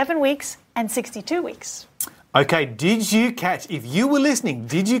be 7 weeks and 62 weeks. Okay, did you catch, if you were listening,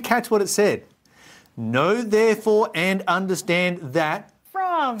 did you catch what it said? Know therefore and understand that.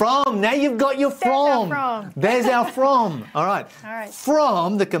 From. Now you've got your from. There's our from. There's our from. All right. All right.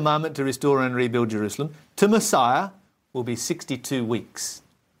 From the commandment to restore and rebuild Jerusalem to Messiah will be 62 weeks.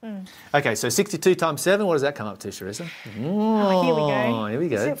 Okay, so 62 times 7, what does that come up to, Charissa? Oh, here we go. Here we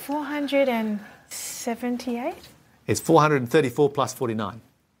go. Is it 478? It's 434 plus 49.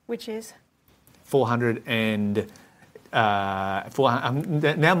 Which is? 400 and...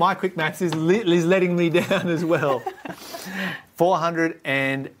 now my quick maths is letting me down as well. 400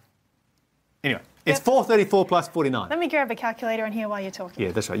 and... Anyway, it's 434 plus 49. Let me grab a calculator on here while you're talking.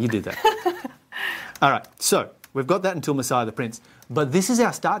 Yeah, that's right. You did that. All right, so we've got that until Messiah the Prince. But this is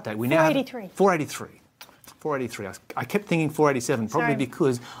our start date. We now have 483. 483. I kept thinking 487, probably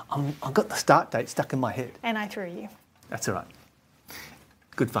because I've got the start date stuck in my head. And I threw you. That's all right.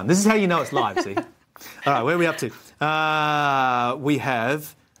 Good fun. This is how you know it's live, see? All right, where are we up to? We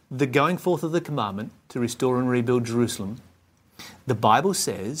have the going forth of the commandment to restore and rebuild Jerusalem. The Bible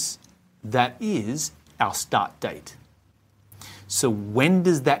says that is our start date. So when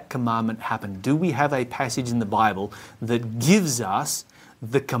does that commandment happen? Do we have a passage in the Bible that gives us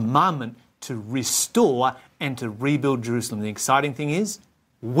the commandment to restore and to rebuild Jerusalem? The exciting thing is,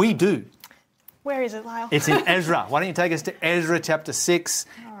 we do. Where is it, Lyle? It's in Ezra. Why don't you take us to Ezra chapter 6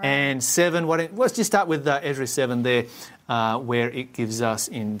 and 7. Let's just start with Ezra 7 there, where it gives us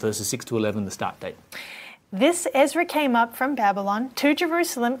in verses 6 to 11 the start date. This Ezra came up from Babylon to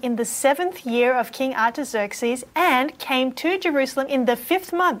Jerusalem in the 7th year of King Artaxerxes and came to Jerusalem in the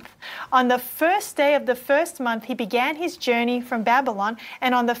 5th month. On the first day of the 1st month he began his journey from Babylon,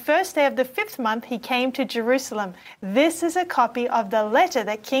 and on the first day of the 5th month he came to Jerusalem. This is a copy of the letter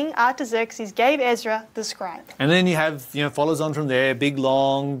that King Artaxerxes gave Ezra the scribe. And then you have, follows on from there, big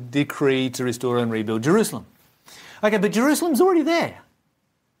long decree to restore and rebuild Jerusalem. Okay, but Jerusalem's already there.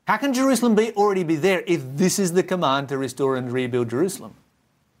 How can Jerusalem already be there if this is the command to restore and rebuild Jerusalem?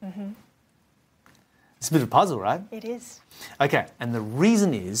 Mm-hmm. It's a bit of a puzzle, right? It is. Okay, and the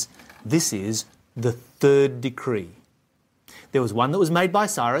reason is this is the 3rd decree. There was one that was made by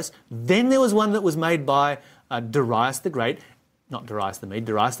Cyrus, then there was one that was made by Darius the Great, not Darius the Mede,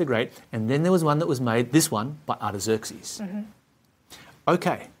 Darius the Great, and then there was one that was made, this one, by Artaxerxes. Mm-hmm.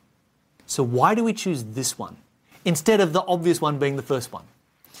 Okay, so why do we choose this one instead of the obvious one being the first one?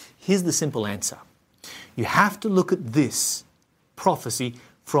 Here's the simple answer. You have to look at this prophecy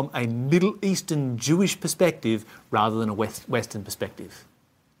from a Middle Eastern Jewish perspective rather than a Western perspective.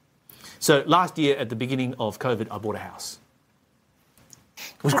 So last year at the beginning of COVID, I bought a house.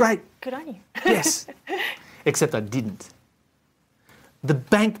 It was great. Good on you. Yes, except I didn't. The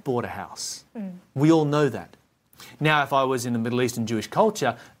bank bought a house. We all know that. Now, if I was in the Middle Eastern Jewish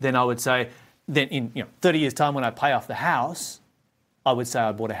culture, then I would say, then in 30 years' time when I pay off the house, I would say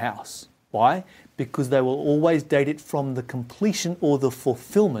I bought a house. Why? Because they will always date it from the completion or the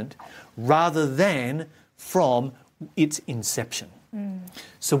fulfillment rather than from its inception.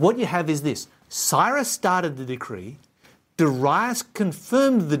 So what you have is this. Cyrus started the decree, Darius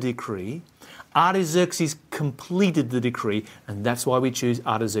confirmed the decree, Artaxerxes completed the decree, and that's why we choose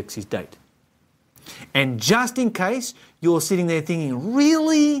Artaxerxes' date. And just in case you're sitting there thinking,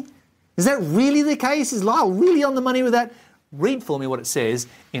 really? Is that really the case? Is Lyle really on the money with that? Read for me what it says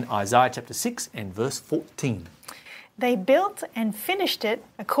in Isaiah chapter 6 and verse 14. They built and finished it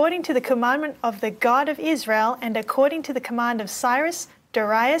according to the commandment of the God of Israel and according to the command of Cyrus,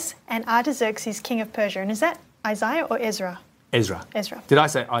 Darius, and Artaxerxes, king of Persia. And is that Isaiah or Ezra? Ezra. Ezra. Did I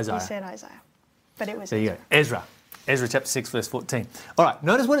say Isaiah? You said Isaiah, but it was There Ezra. you go. Ezra. Ezra chapter 6 verse 14. All right,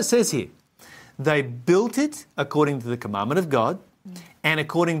 notice what it says here. They built it according to the commandment of God and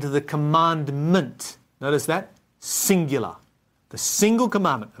according to the commandment. Notice that? Singular. The single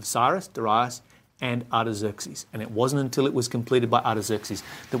commandment of Cyrus, Darius, and Artaxerxes. And it wasn't until it was completed by Artaxerxes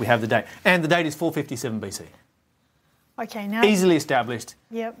that we have the date. And the date is 457 BC. Okay, now... Easily established.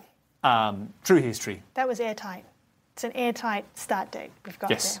 Yep. True history. That was airtight. It's an airtight start date we've got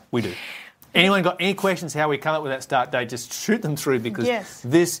there. Yes, we do. Anyone got any questions how we come up with that start date, just shoot them through because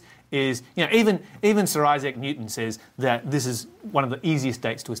this is, even Sir Isaac Newton says that this is one of the easiest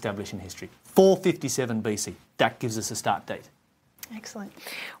dates to establish in history. 457 BC. That gives us a start date. Excellent.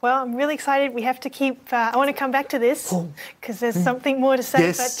 Well, I'm really excited. We have to keep... I want to come back to this because there's something more to say.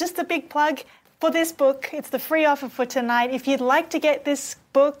 Yes. But just a big plug for this book. It's the free offer for tonight. If you'd like to get this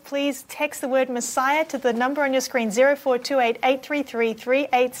book, please text the word Messiah to the number on your screen, 0428 833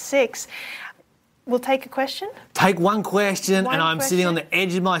 386. We'll take a question. Take one question, and I'm sitting on the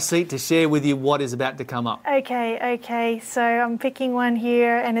edge of my seat to share with you what is about to come up. Okay. So I'm picking one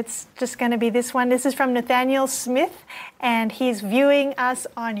here, and it's just going to be this one. This is from Nathaniel Smith, and he's viewing us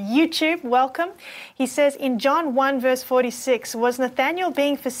on YouTube. Welcome. He says, in John 1, verse 46, was Nathaniel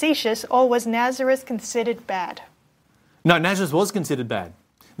being facetious, or was Nazareth considered bad? No, Nazareth was considered bad.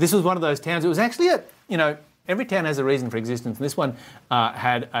 This was one of those towns. It was actually every town has a reason for existence, and this one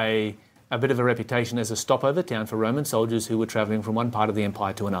had a bit of a reputation as a stopover town for Roman soldiers who were travelling from one part of the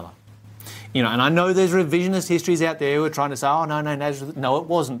empire to another. And I know there's revisionist histories out there who are trying to say, oh, no, Nazareth. No, it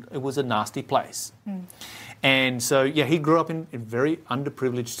wasn't. It was a nasty place. And so, he grew up in very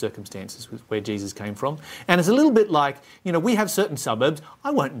underprivileged circumstances where Jesus came from. And it's a little bit like, we have certain suburbs,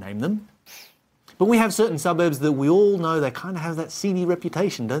 I won't name them, but we have certain suburbs that we all know they kind of have that seedy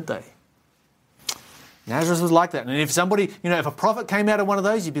reputation, don't they? Nazareth was like that. And if somebody, if a prophet came out of one of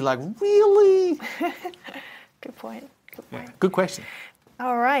those, you'd be like, really? Good point. Good point. Yeah, good question.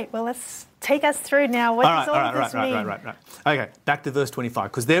 All right. Well, let's take us through now. What does all of this mean? Right. Okay, back to verse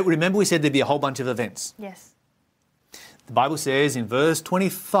 25. Because remember we said there'd be a whole bunch of events. Yes. The Bible says in verse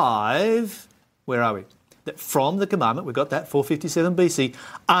 25, where are we? That from the commandment, we got that, 457 BC,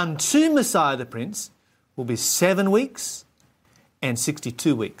 unto Messiah the Prince will be 7 weeks and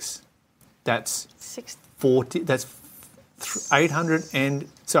 62 weeks. That's 40. That's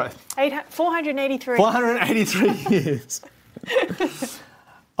 483. 483 years.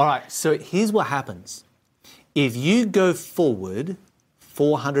 All right, so here's what happens. If you go forward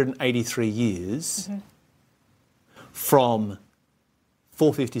 483 years from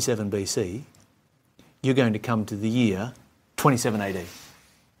 457 BC, you're going to come to the year 27 AD.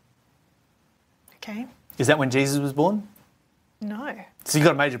 Okay. Is that when Jesus was born? No. So you've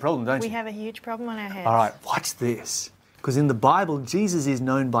got a major problem, don't you? We have a huge problem on our hands. All right, watch this. Because in the Bible, Jesus is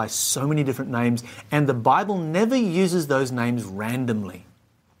known by so many different names, and the Bible never uses those names randomly.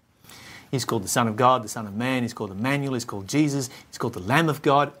 He's called the Son of God, the Son of Man, he's called Emmanuel, he's called Jesus, he's called the Lamb of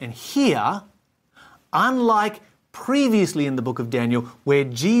God. And here, unlike previously in the book of Daniel, where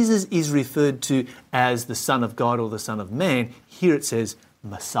Jesus is referred to as the Son of God or the Son of Man, here it says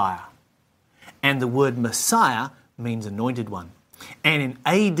Messiah. And the word Messiah means anointed one. And in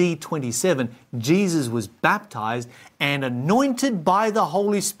AD 27, Jesus was baptized and anointed by the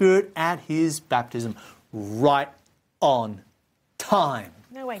Holy Spirit at his baptism, right on time.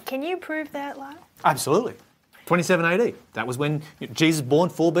 No way. Can you prove that, Lyle? Absolutely. 27 AD. That was when Jesus born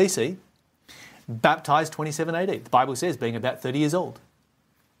 4 BC, baptized 27 AD. The Bible says being about 30 years old.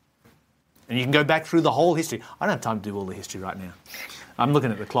 And you can go back through the whole history. I don't have time to do all the history right now. I'm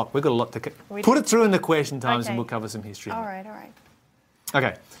looking at the clock. We've got a lot to... Put it through in the question times and we'll cover some history. All right.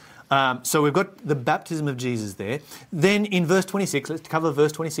 Okay. So we've got the baptism of Jesus there. Then in verse 26, let's cover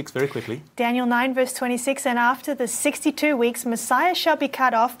verse 26 very quickly. Daniel 9 verse 26, and after the 62 weeks, Messiah shall be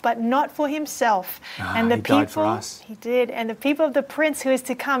cut off, but not for himself. And the he people, died for us. He did. And the people of the prince who is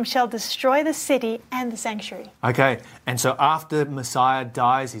to come shall destroy the city and the sanctuary. Okay. And so after Messiah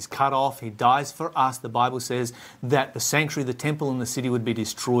dies, he's cut off, he dies for us. The Bible says that the sanctuary, the temple and the city would be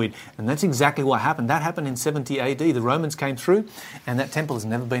destroyed. And that's exactly what happened. That happened in 70 AD. The Romans came through and that temple has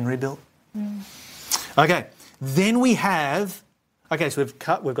never been rebuilt. Okay, then we have, so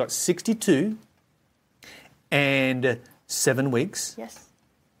we've got 62 and 7 weeks. Yes.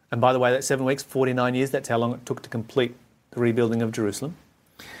 And by the way, that's 7 weeks, 49 years. That's how long it took to complete the rebuilding of Jerusalem.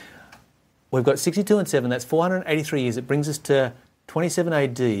 We've got 62 and 7. That's 483 years. It brings us to 27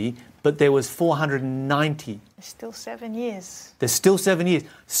 AD, but there was 490. There's still 7 years. There's still 7 years.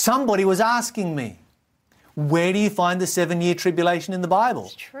 Somebody was asking me, where do you find the 7-year tribulation in the Bible?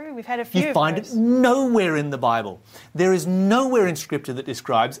 It's true. We've had a few. You find it nowhere in the Bible. There is nowhere in Scripture that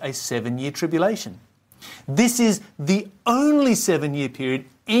describes a 7-year tribulation. This is the only 7-year period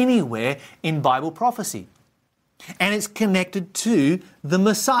anywhere in Bible prophecy. And it's connected to the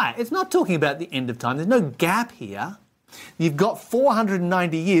Messiah. It's not talking about the end of time. There's no gap here. You've got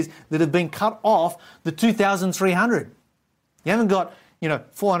 490 years that have been cut off the 2,300. You haven't got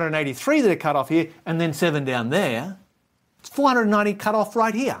 483 that are cut off here and then 7 down there. It's 490 cut off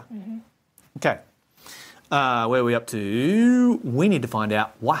right here. Okay. Where are we up to? We need to find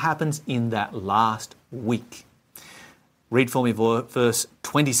out what happens in that last week. Read for me verse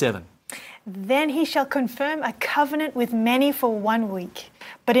 27. Then he shall confirm a covenant with many for 1 week.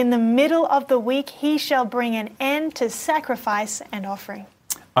 But in the middle of the week he shall bring an end to sacrifice and offering.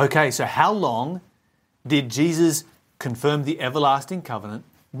 Okay, so how long did Jesus confirm the everlasting covenant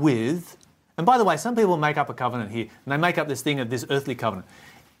with... And by the way, some people make up a covenant here, and they make up this thing of this earthly covenant.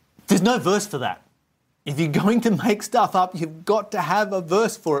 There's no verse for that. If you're going to make stuff up, you've got to have a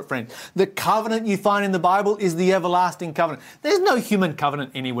verse for it, friends. The covenant you find in the Bible is the everlasting covenant. There's no human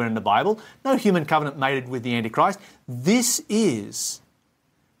covenant anywhere in the Bible. No human covenant made with the Antichrist. This is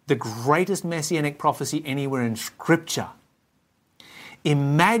the greatest messianic prophecy anywhere in Scripture.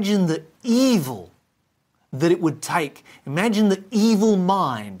 Imagine the evil that it would take. Imagine the evil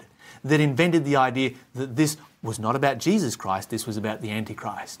mind that invented the idea that this was not about Jesus Christ, this was about the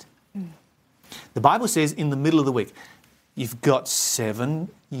Antichrist. The Bible says in the middle of the week, you've got 7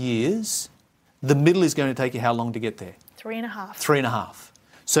 years. The middle is going to take you how long to get there? 3.5. 3.5.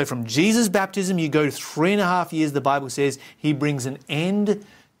 So from Jesus' baptism, you go 3.5 years, the Bible says, he brings an end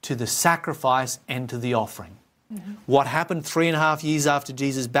to the sacrifice and to the offering. What happened 3.5 years after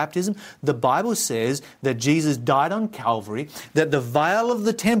Jesus' baptism? The Bible says that Jesus died on Calvary, that the veil of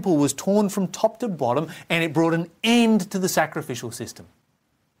the temple was torn from top to bottom, and it brought an end to the sacrificial system.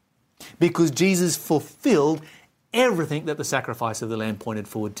 because Jesus fulfilled everything that the sacrifice of the Lamb pointed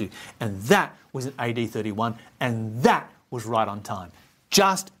forward to. And that was in AD 31, and that was right on time.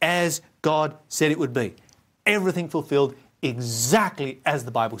 Just as God said it would be. Everything fulfilled exactly as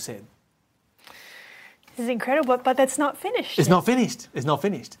the Bible said. This is incredible, but that's not finished. It's not finished. It's not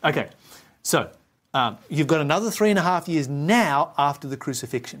finished. Okay, so you've got another 3.5 years now after the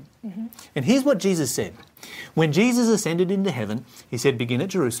crucifixion. Mm-hmm. And here's what Jesus said. When Jesus ascended into heaven, he said, begin at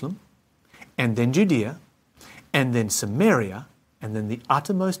Jerusalem, and then Judea, and then Samaria, and then the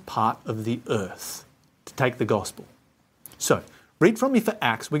uttermost part of the earth to take the gospel. So, read from me for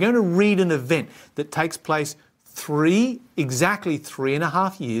Acts. We're going to read an event that takes place exactly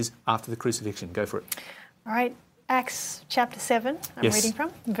 3.5 years after the crucifixion. Go for it. All right. Acts chapter 7, I'm reading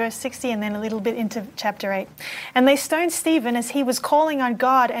from, verse 60, and then a little bit into chapter 8. And they stoned Stephen as he was calling on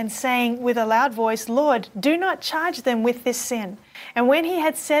God and saying with a loud voice, Lord, do not charge them with this sin. And when he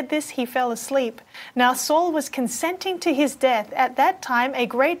had said this, he fell asleep. Now Saul was consenting to his death. At that time, a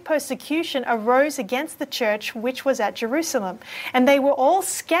great persecution arose against the church which was at Jerusalem. And they were all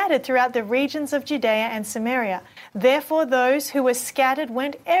scattered throughout the regions of Judea and Samaria. Therefore those who were scattered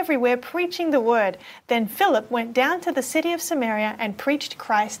went everywhere preaching the word. Then Philip went down to the city of Samaria and preached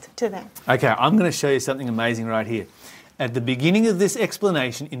Christ to them. Okay, I'm going to show you something amazing right here. At the beginning of this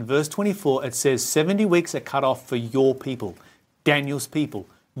explanation, in verse 24, it says 70 weeks are cut off for your people, Daniel's people,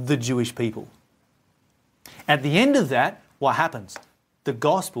 the Jewish people. At the end of that, what happens? The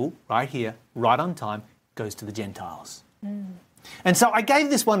gospel, right here, right on time, goes to the Gentiles. And so I gave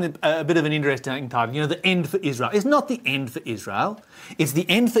this one a bit of an interesting title, you know, the end for Israel. It's not the end for Israel. It's the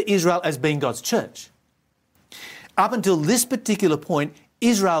end for Israel as being God's church. Up until this particular point,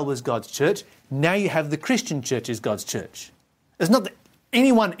 Israel was God's church. Now you have the Christian church as God's church. It's not that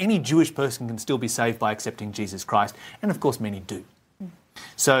any Jewish person can still be saved by accepting Jesus Christ. And of course, many do.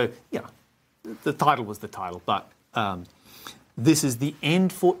 So, yeah, the title was the title, but this is the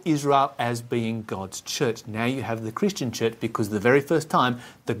end for Israel as being God's church. Now you have the Christian church because the very first time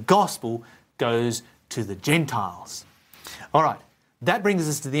the gospel goes to the Gentiles. All right, that brings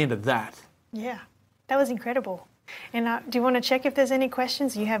us to the end of that. Yeah, that was incredible. And do you want to check if there's any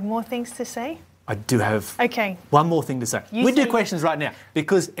questions? You have more things to say? I do have okay. one more thing to say. We do questions right now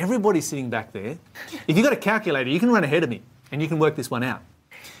because everybody's sitting back there. If you've got a calculator, you can run ahead of me and you can work this one out.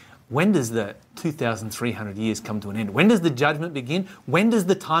 When does the 2,300 years come to an end? When does the judgment begin? When does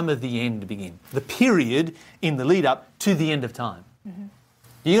the time of the end begin? The period in the lead up to the end of time. Mm-hmm.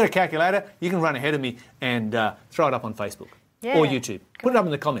 You got a calculator, you can run ahead of me and throw it up on Facebook or YouTube. Put it up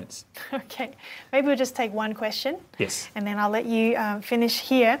in the comments. Okay. Maybe we'll just take one question. Yes. And then I'll let you finish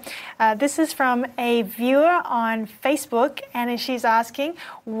here. This is from a viewer on Facebook, and she's asking,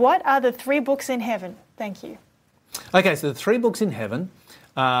 what are the 3 books in heaven? Thank you. Okay, so the 3 books in heaven.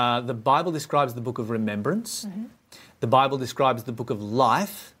 The Bible describes the book of remembrance. Mm-hmm. The Bible describes the book of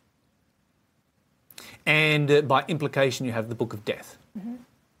life. And by implication, you have the book of death. Mm-hmm.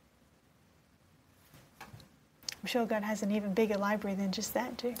 I'm sure God has an even bigger library than just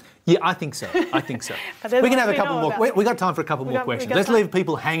that too. Yeah, I think so. We can have a couple more. We've got time for a couple more questions. Let's leave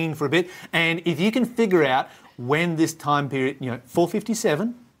people hanging for a bit. And if you can figure out when this time period,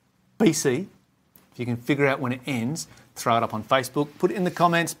 457 BC, if you can figure out when it ends, throw it up on Facebook, put it in the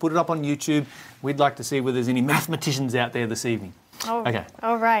comments, put it up on YouTube. We'd like to see whether there's any mathematicians out there this evening. Oh, okay.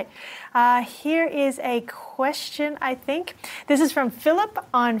 All right. Here is a question, I think. This is from Philip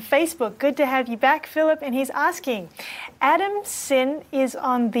on Facebook. Good to have you back, Philip. And he's asking, Adam's sin is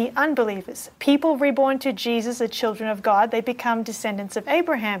on the unbelievers. People reborn to Jesus are children of God. They become descendants of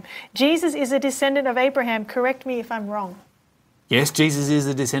Abraham. Jesus is a descendant of Abraham. Correct me if I'm wrong. Yes, Jesus is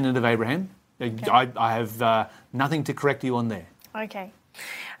a descendant of Abraham. Okay. I have nothing to correct you on there. Okay.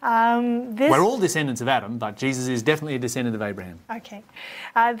 We're all descendants of Adam, but Jesus is definitely a descendant of Abraham. Okay.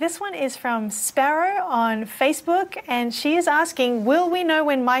 This one is from Sparrow on Facebook, and she is asking, will we know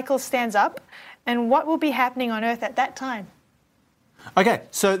when Michael stands up, and what will be happening on earth at that time? Okay,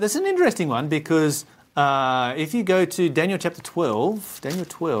 so that's an interesting one because if you go to Daniel chapter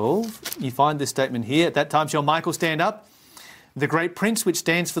 12, you find this statement here, at that time shall Michael stand up, the great prince which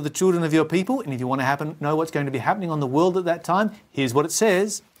stands for the children of your people. And if you want to know what's going to be happening on the world at that time, here's what it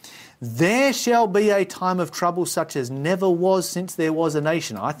says. There shall be a time of trouble such as never was since there was a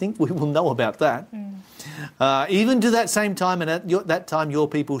nation. I think we will know about that. Even to that same time, and at that time your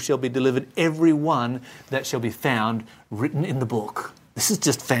people shall be delivered, every one that shall be found written in the book. This is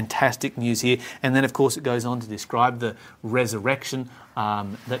just fantastic news here. And then, of course, it goes on to describe the resurrection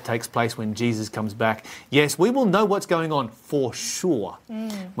that takes place when Jesus comes back. Yes, we will know what's going on for sure.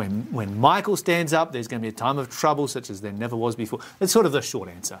 When Michael stands up, there's going to be a time of trouble such as there never was before. That's sort of the short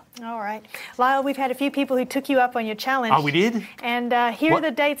answer. All right. Lyle, we've had a few people who took you up on your challenge. Oh, we did? And here are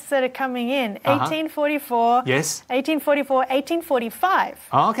the dates that are coming in. 1844. Yes. 1844, 1845.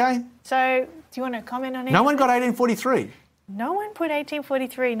 Oh, okay. So, do you want to comment on it? No one got 1843. No one put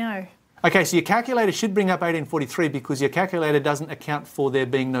 1843, no. Okay, so your calculator should bring up 1843 because your calculator doesn't account for there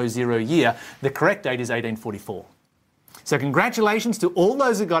being no 0 year. The correct date is 1844. So congratulations to all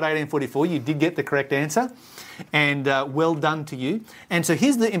those who got 1844. You did get the correct answer, and well done to you. And so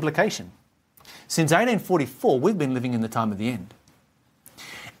here's the implication. Since 1844, we've been living in the time of the end.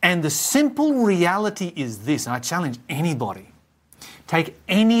 And the simple reality is this, and I challenge anybody. Take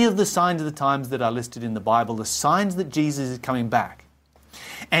any of the signs of the times that are listed in the Bible, the signs that Jesus is coming back.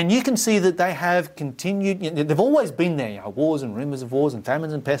 And you can see that they have continued, they've always been there, wars and rumours of wars and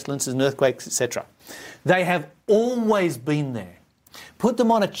famines and pestilences and earthquakes, etc. They have always been there. Put them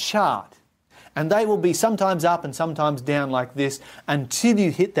on a chart and they will be sometimes up and sometimes down like this until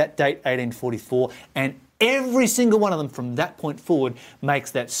you hit that date 1844, and every single one of them from that point forward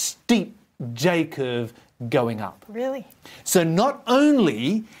makes that steep J-curve going up. Really? So not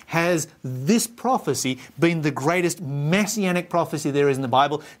only has this prophecy been the greatest messianic prophecy there is in the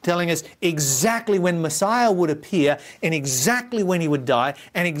Bible, telling us exactly when Messiah would appear and exactly when he would die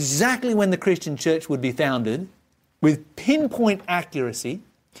and exactly when the Christian church would be founded with pinpoint accuracy,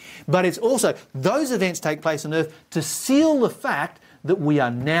 but it's also those events take place on earth to seal the fact that we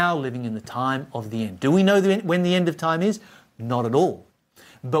are now living in the time of the end. Do we know when the end of time is? Not at all.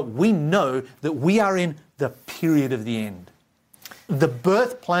 But we know that we are in the period of the end. The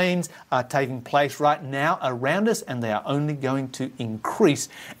birth pains are taking place right now around us, and they are only going to increase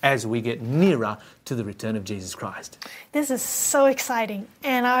as we get nearer to the return of Jesus Christ. This is so exciting,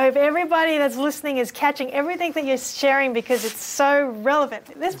 and I hope everybody that's listening is catching everything that you're sharing because it's so relevant.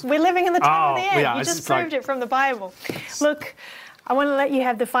 We're living in the time of the end. You just proved it from the Bible. Look, I want to let you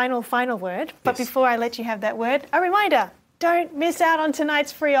have the final word, but before I let you have that word, a reminder. Don't miss out on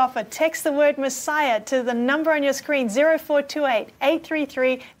tonight's free offer. Text the word Messiah to the number on your screen, 0428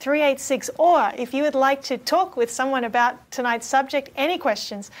 833 386. Or if you would like to talk with someone about tonight's subject, any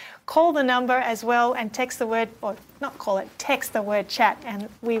questions, call the number as well and text the word, or not call it, text the word chat, and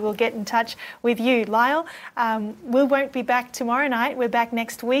we will get in touch with you. Lyle, we won't be back tomorrow night. We're back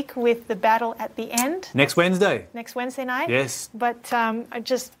next week with the battle at the end. Next Wednesday. Next Wednesday night. Yes. But I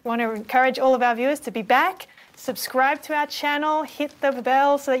just want to encourage all of our viewers to be back. Subscribe to our channel, hit the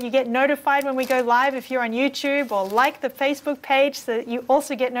bell so that you get notified when we go live if you're on YouTube, or like the Facebook page so that you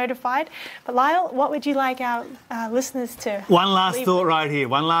also get notified. But Lyle, what would you like our listeners to One last thought right here.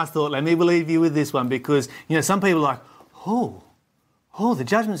 One last thought. Let me believe you with this one, because, some people are like, oh, the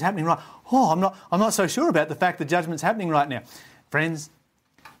judgment's happening right. Oh, I'm not so sure about the fact the judgment's happening right now. Friends,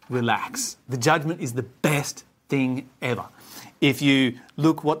 relax. The judgment is the best thing ever. If you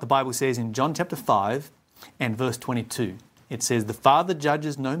look what the Bible says in John chapter 5, and verse 22, it says, the Father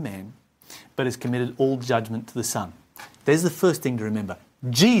judges no man, but has committed all judgment to the Son. There's the first thing to remember.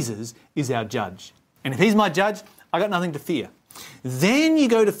 Jesus is our judge. And if he's my judge, I got nothing to fear. Then you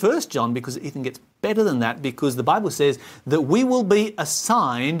go to 1 John, because it even gets better than that, because the Bible says that we will be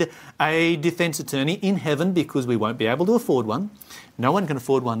assigned a defense attorney in heaven because we won't be able to afford one. No one can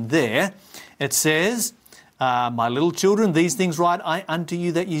afford one there. It says, my little children, these things write I unto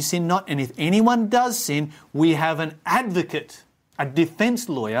you that you sin not. And if anyone does sin, we have an advocate, a defense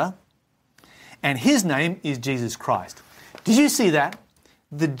lawyer, and his name is Jesus Christ. Did you see that?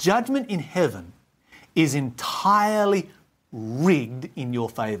 The judgment in heaven is entirely rigged in your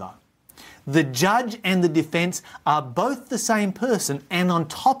favour. The judge and the defense are both the same person, and on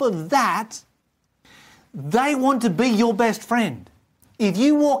top of that, they want to be your best friend. If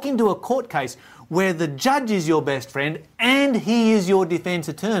you walk into a court case where the judge is your best friend and he is your defense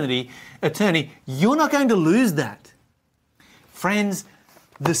attorney, you're not going to lose that. Friends,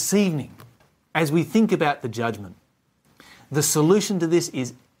 this evening, as we think about the judgment, the solution to this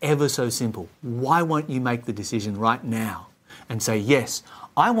is ever so simple. Why won't you make the decision right now and say, yes,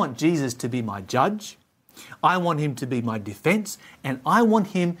 I want Jesus to be my judge, I want him to be my defense, and I want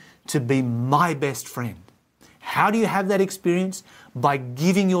him to be my best friend. How do you have that experience? By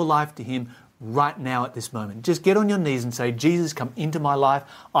giving your life to him right now at this moment. Just get on your knees and say, Jesus, come into my life.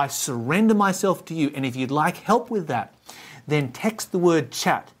 I surrender myself to you. And if you'd like help with that, then text the word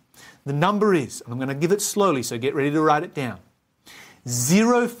chat. The number is, and I'm going to give it slowly, so get ready to write it down,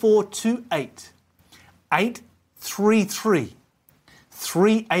 0428 833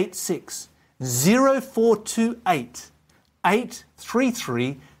 386 0428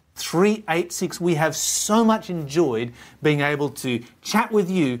 833 386. We have so much enjoyed being able to chat with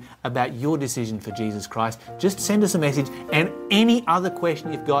you about your decision for Jesus Christ. Just send us a message, and any other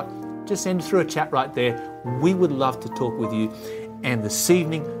question you've got, just send it through a chat right there. We would love to talk with you. And this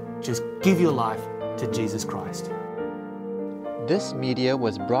evening, just give your life to Jesus Christ. This media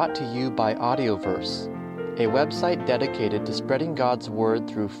was brought to you by Audioverse, a website dedicated to spreading God's Word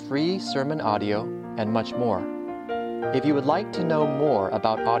through free sermon audio and much more. If you would like to know more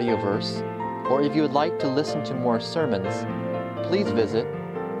about Audioverse, or if you would like to listen to more sermons, please visit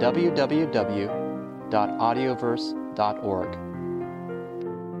www.audioverse.org.